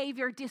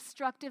behavior,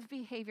 destructive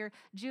behavior.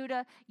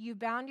 Judah, you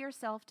bound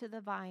yourself to the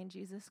vine,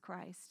 Jesus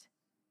Christ,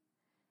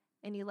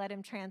 and you let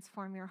him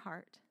transform your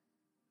heart.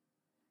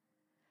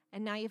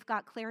 And now you've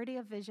got clarity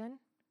of vision.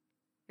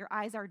 Your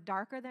eyes are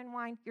darker than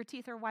wine. Your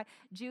teeth are white.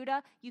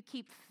 Judah, you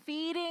keep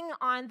feeding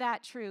on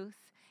that truth.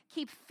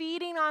 Keep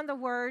feeding on the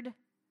word,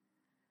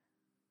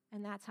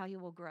 and that's how you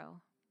will grow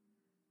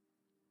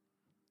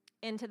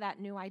into that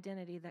new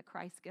identity that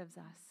Christ gives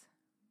us.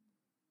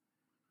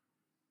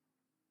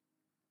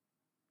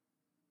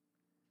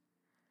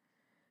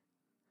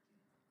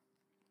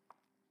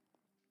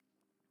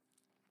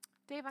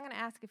 Dave, I'm going to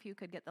ask if you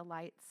could get the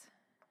lights,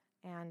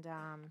 and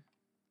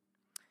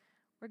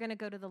we're going to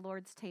go to the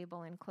Lord's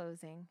table in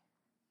closing.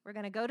 We're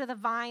going to go to the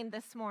vine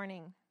this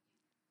morning.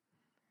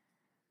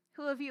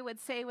 Who of you would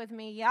say with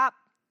me, yep,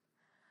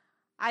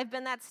 I've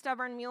been that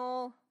stubborn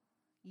mule.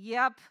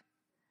 Yep.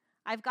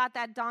 I've got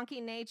that donkey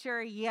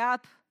nature.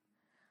 Yep.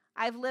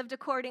 I've lived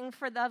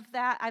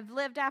I've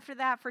lived after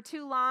that for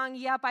too long.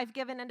 Yep, I've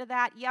given into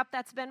that. Yep,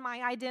 that's been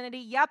my identity.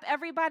 Yep,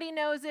 everybody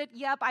knows it.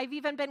 Yep, I've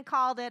even been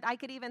called it. I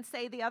could even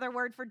say the other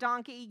word for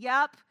donkey.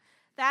 Yep,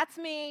 that's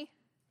me.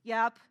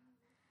 Yep.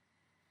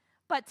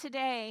 But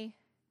today,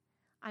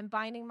 I'm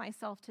binding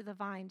myself to the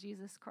vine,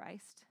 Jesus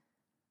Christ.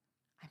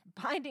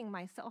 I'm binding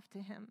myself to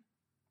him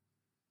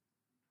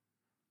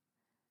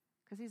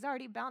because he's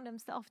already bound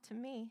himself to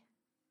me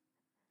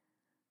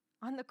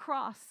on the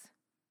cross.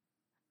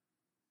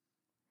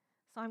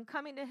 So I'm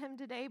coming to him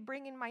today,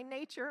 bringing my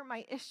nature,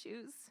 my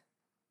issues,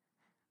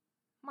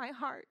 my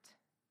heart.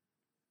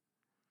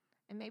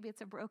 And maybe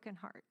it's a broken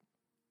heart.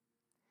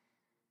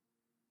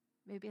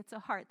 Maybe it's a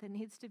heart that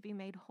needs to be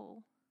made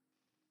whole.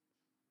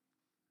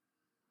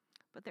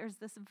 But there's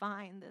this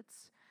vine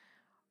that's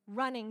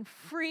running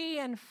free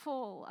and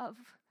full of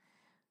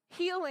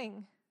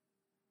healing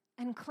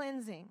and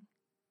cleansing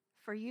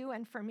for you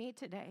and for me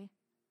today.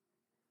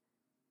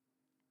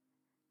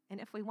 And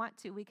if we want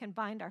to, we can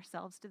bind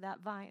ourselves to that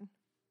vine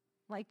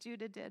like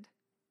Judah did.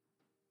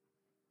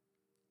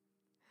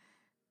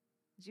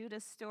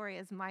 Judah's story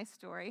is my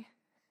story,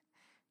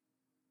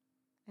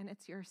 and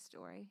it's your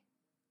story.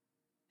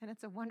 And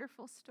it's a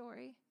wonderful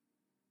story.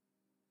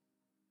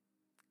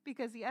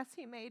 Because yes,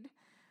 he made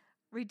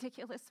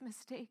ridiculous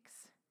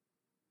mistakes.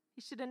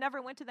 He should have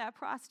never went to that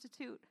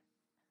prostitute.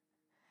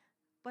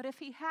 But if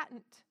he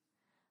hadn't,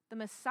 the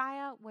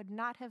Messiah would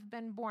not have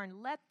been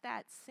born. Let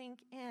that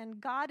sink in.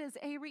 God is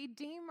a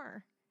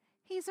redeemer.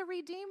 He's a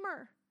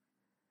redeemer.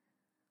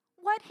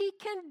 What he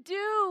can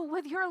do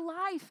with your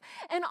life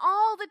and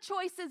all the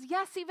choices,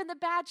 yes, even the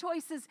bad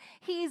choices,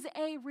 he's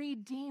a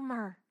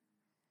redeemer.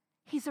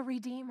 He's a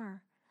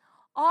redeemer.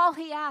 All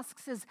he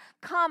asks is,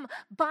 come,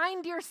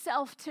 bind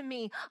yourself to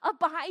me,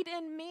 abide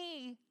in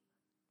me,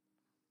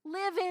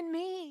 live in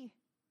me,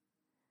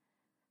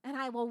 and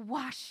I will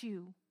wash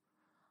you.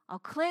 I'll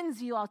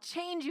cleanse you, I'll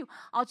change you,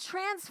 I'll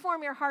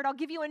transform your heart, I'll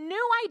give you a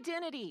new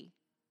identity,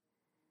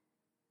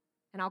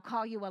 and I'll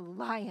call you a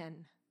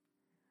lion,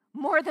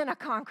 more than a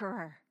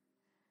conqueror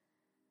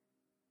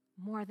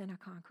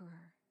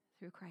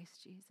through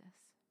Christ Jesus.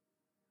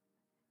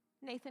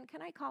 Nathan,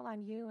 can I call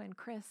on you and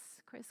Chris?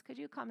 Chris, could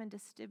you come and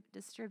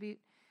distribute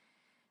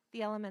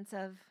the elements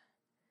of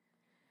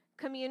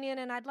communion?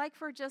 And I'd like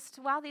for just,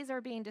 while these are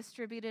being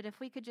distributed, if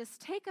we could just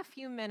take a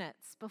few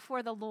minutes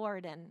before the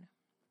Lord and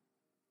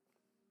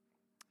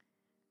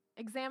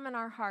examine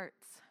our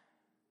hearts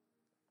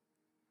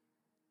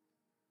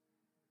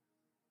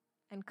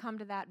and come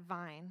to that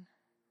vine.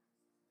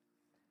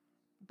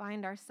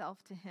 Bind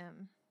ourselves to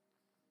him.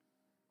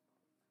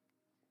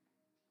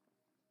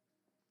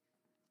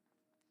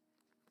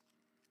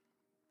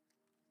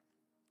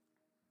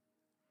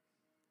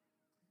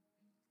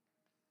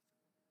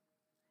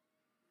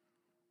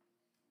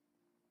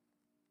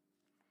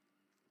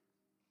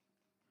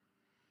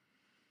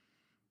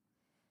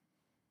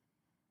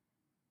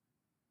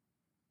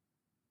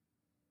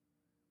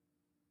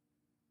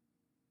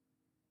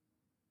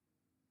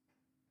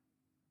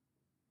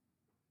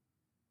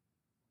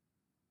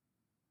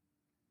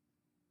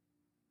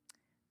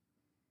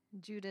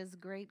 Judah's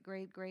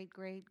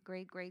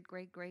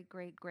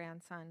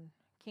great-great-great-great-great-great-great-great-grandson,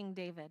 King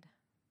David,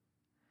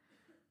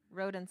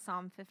 wrote in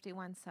Psalm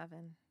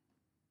 51:7,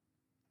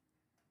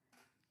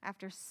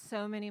 after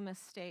so many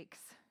mistakes,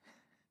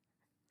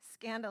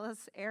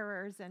 scandalous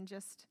errors, and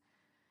just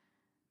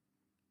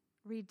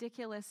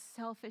ridiculous,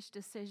 selfish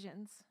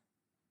decisions.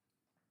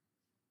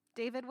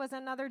 David was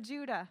another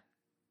Judah.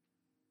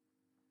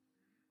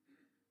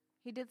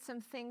 He did some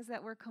things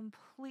that were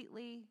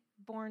completely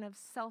born of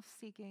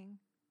self-seeking,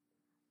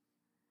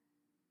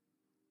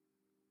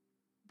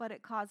 but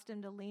it caused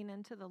him to lean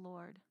into the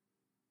Lord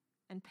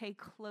and pay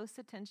close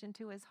attention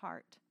to his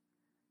heart.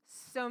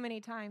 So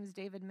many times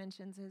David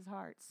mentions his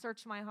heart.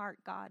 Search my heart,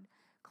 God.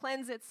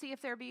 Cleanse it. See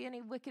if there be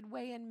any wicked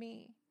way in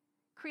me.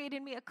 Create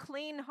in me a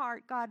clean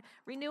heart, God.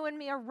 Renew in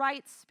me a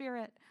right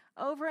spirit.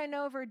 Over and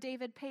over,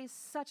 David pays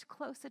such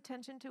close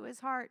attention to his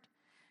heart.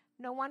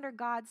 No wonder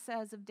God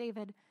says of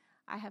David,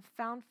 I have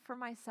found for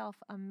myself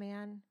a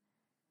man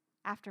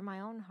after my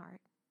own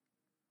heart.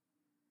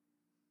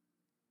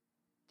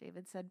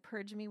 David said,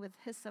 purge me with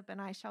hyssop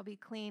and I shall be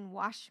clean.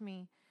 Wash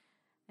me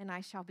and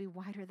I shall be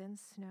whiter than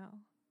snow.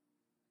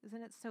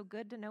 Isn't it so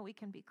good to know we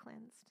can be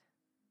cleansed?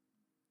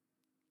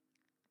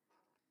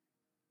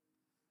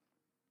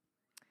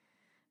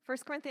 1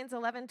 Corinthians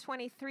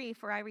 11:23,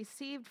 for I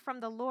received from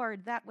the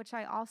Lord that which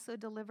I also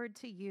delivered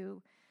to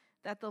you,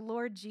 that the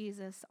Lord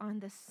Jesus,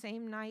 on the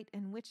same night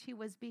in which he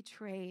was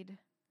betrayed,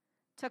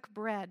 took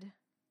bread,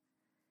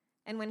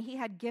 and when he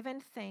had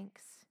given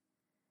thanks,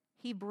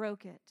 he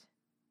broke it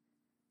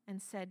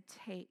and said,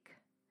 take,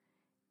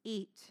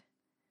 eat.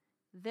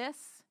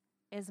 This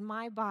is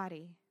my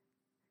body,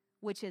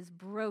 which is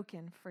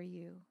broken for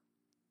you.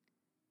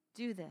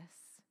 Do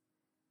this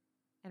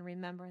in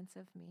remembrance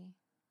of me.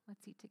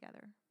 Let's eat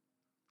together.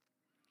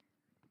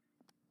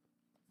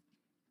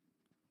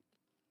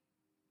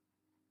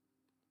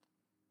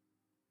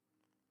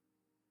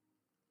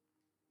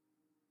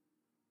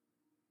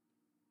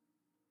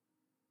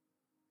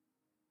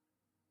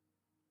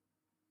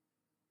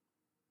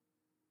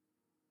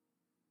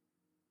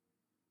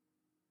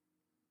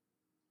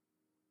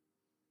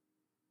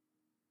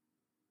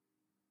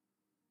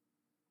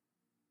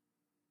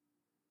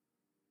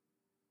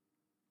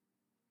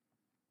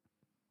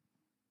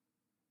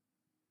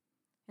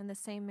 In the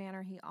same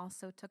manner, he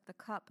also took the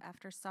cup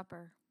after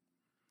supper,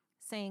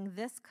 saying,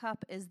 this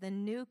cup is the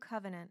new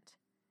covenant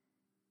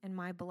in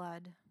my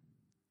blood.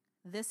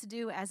 This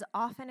do as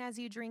often as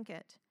you drink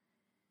it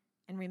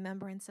in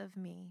remembrance of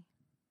me.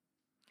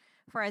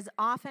 For as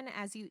often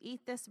as you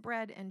eat this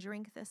bread and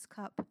drink this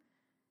cup,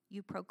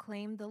 you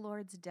proclaim the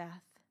Lord's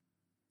death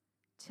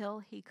till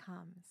he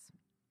comes.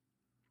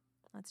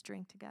 Let's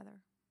drink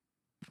together.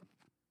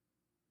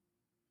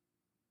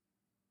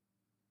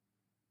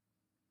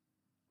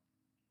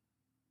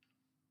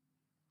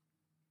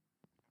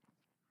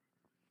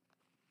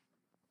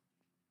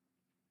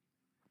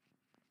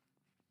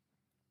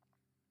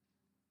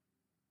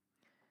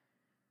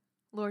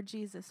 Lord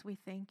Jesus, we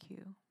thank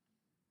you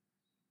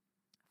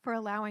for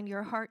allowing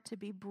your heart to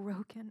be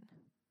broken,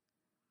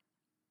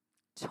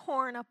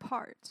 torn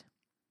apart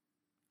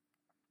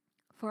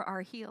for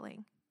our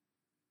healing.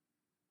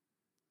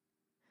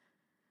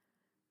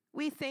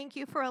 We thank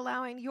you for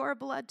allowing your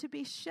blood to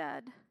be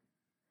shed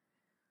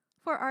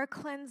for our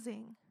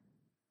cleansing,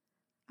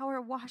 our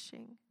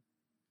washing.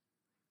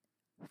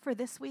 For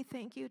this we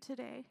thank you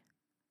today.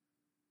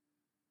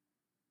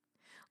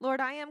 Lord,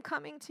 I am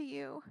coming to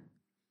you,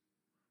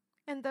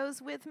 and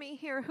those with me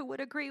here who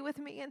would agree with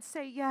me and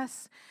say,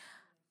 yes,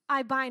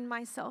 I bind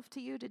myself to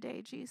you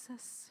today,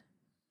 Jesus.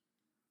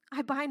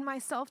 I bind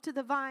myself to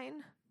the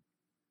vine.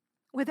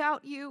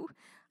 Without you,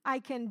 I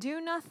can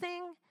do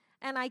nothing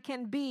and I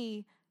can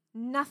be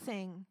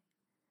nothing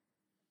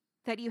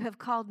that you have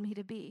called me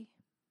to be.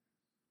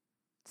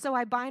 So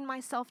I bind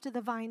myself to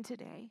the vine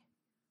today,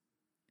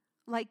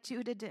 like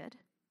Judah did.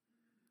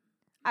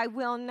 I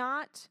will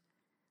not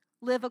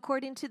live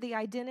according to the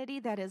identity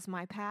that is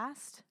my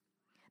past,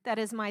 that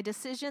is my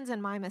decisions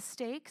and my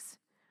mistakes.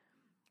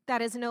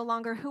 That is no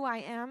longer who I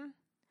am.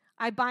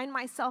 I bind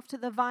myself to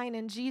the vine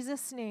in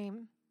Jesus'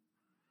 name.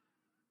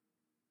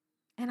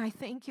 And I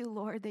thank you,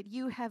 Lord, that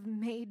you have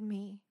made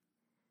me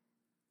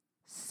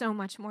so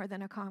much more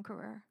than a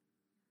conqueror.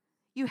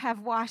 You have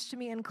washed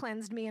me and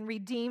cleansed me and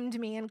redeemed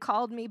me and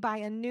called me by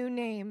a new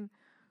name.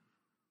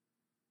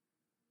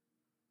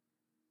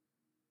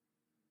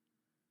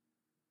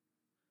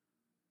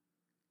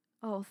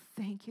 Oh,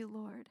 thank you,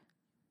 Lord.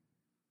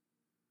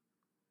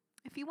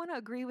 If you want to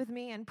agree with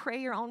me and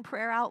pray your own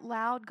prayer out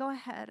loud, go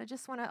ahead. I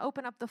just want to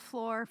open up the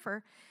floor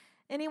for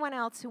anyone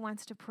else who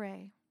wants to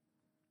pray.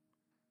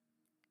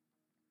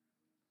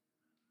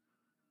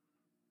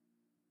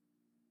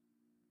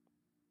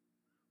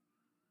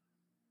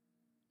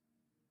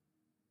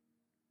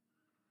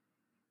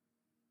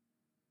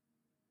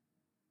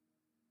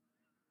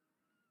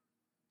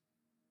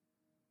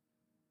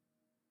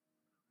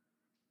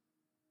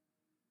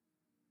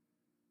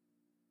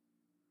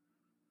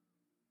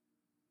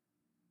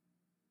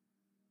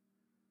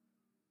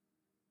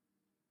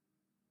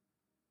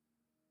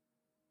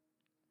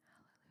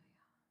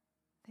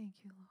 Thank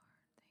you, Lord.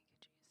 Thank you,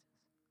 Jesus.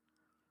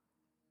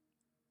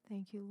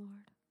 Thank you,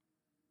 Lord.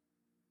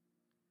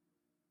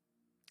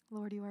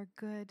 Lord, you are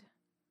good.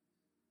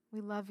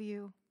 We love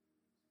you.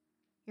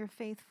 You're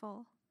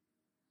faithful.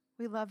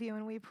 We love you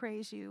and we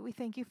praise you. We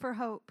thank you for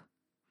hope.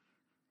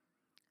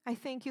 I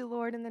thank you,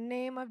 Lord, in the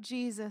name of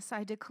Jesus.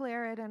 I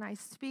declare it and I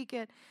speak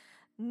it.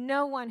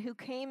 No one who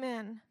came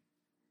in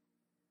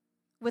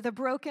with a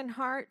broken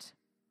heart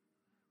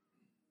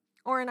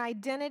or an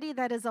identity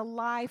that is a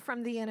lie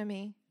from the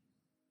enemy,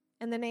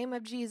 in the name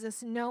of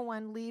Jesus, no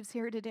one leaves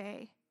here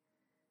today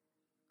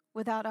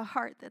without a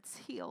heart that's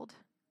healed,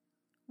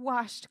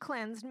 washed,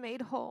 cleansed,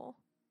 made whole.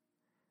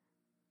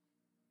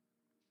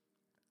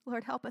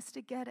 Lord, help us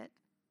to get it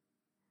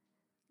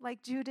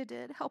like Judah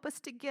did. Help us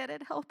to get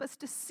it. Help us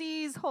to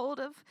seize hold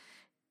of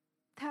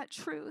that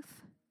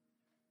truth.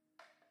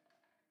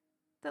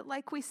 That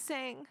like we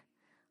sang,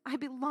 I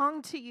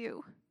belong to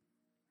you.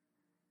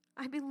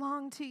 I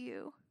belong to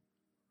you.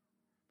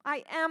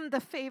 I am the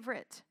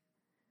favorite.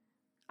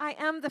 I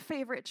am the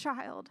favorite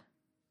child.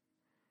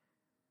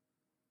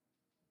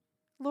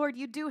 Lord,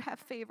 you do have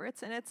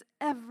favorites, and it's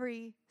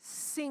every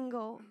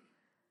single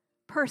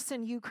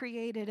person you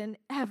created and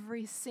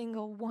every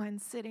single one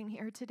sitting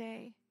here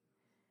today.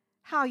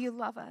 How you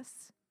love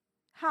us,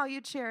 how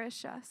you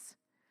cherish us.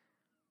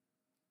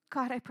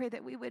 God, I pray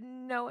that we would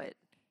know it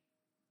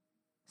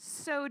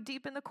so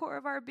deep in the core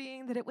of our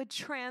being that it would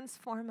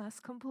transform us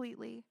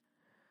completely.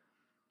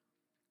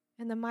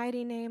 In the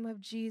mighty name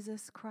of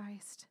Jesus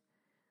Christ,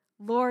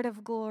 Lord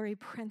of glory,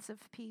 Prince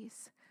of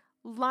peace,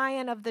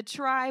 Lion of the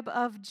tribe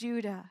of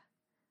Judah,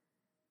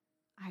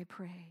 I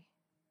pray.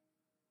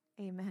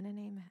 Amen and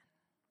amen.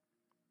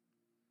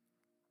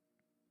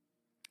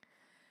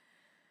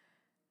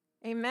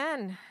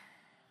 Amen.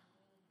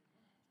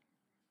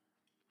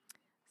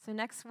 So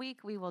next week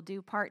we will do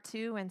part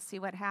 2 and see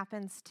what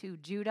happens to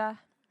Judah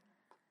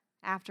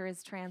after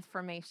his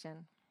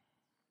transformation.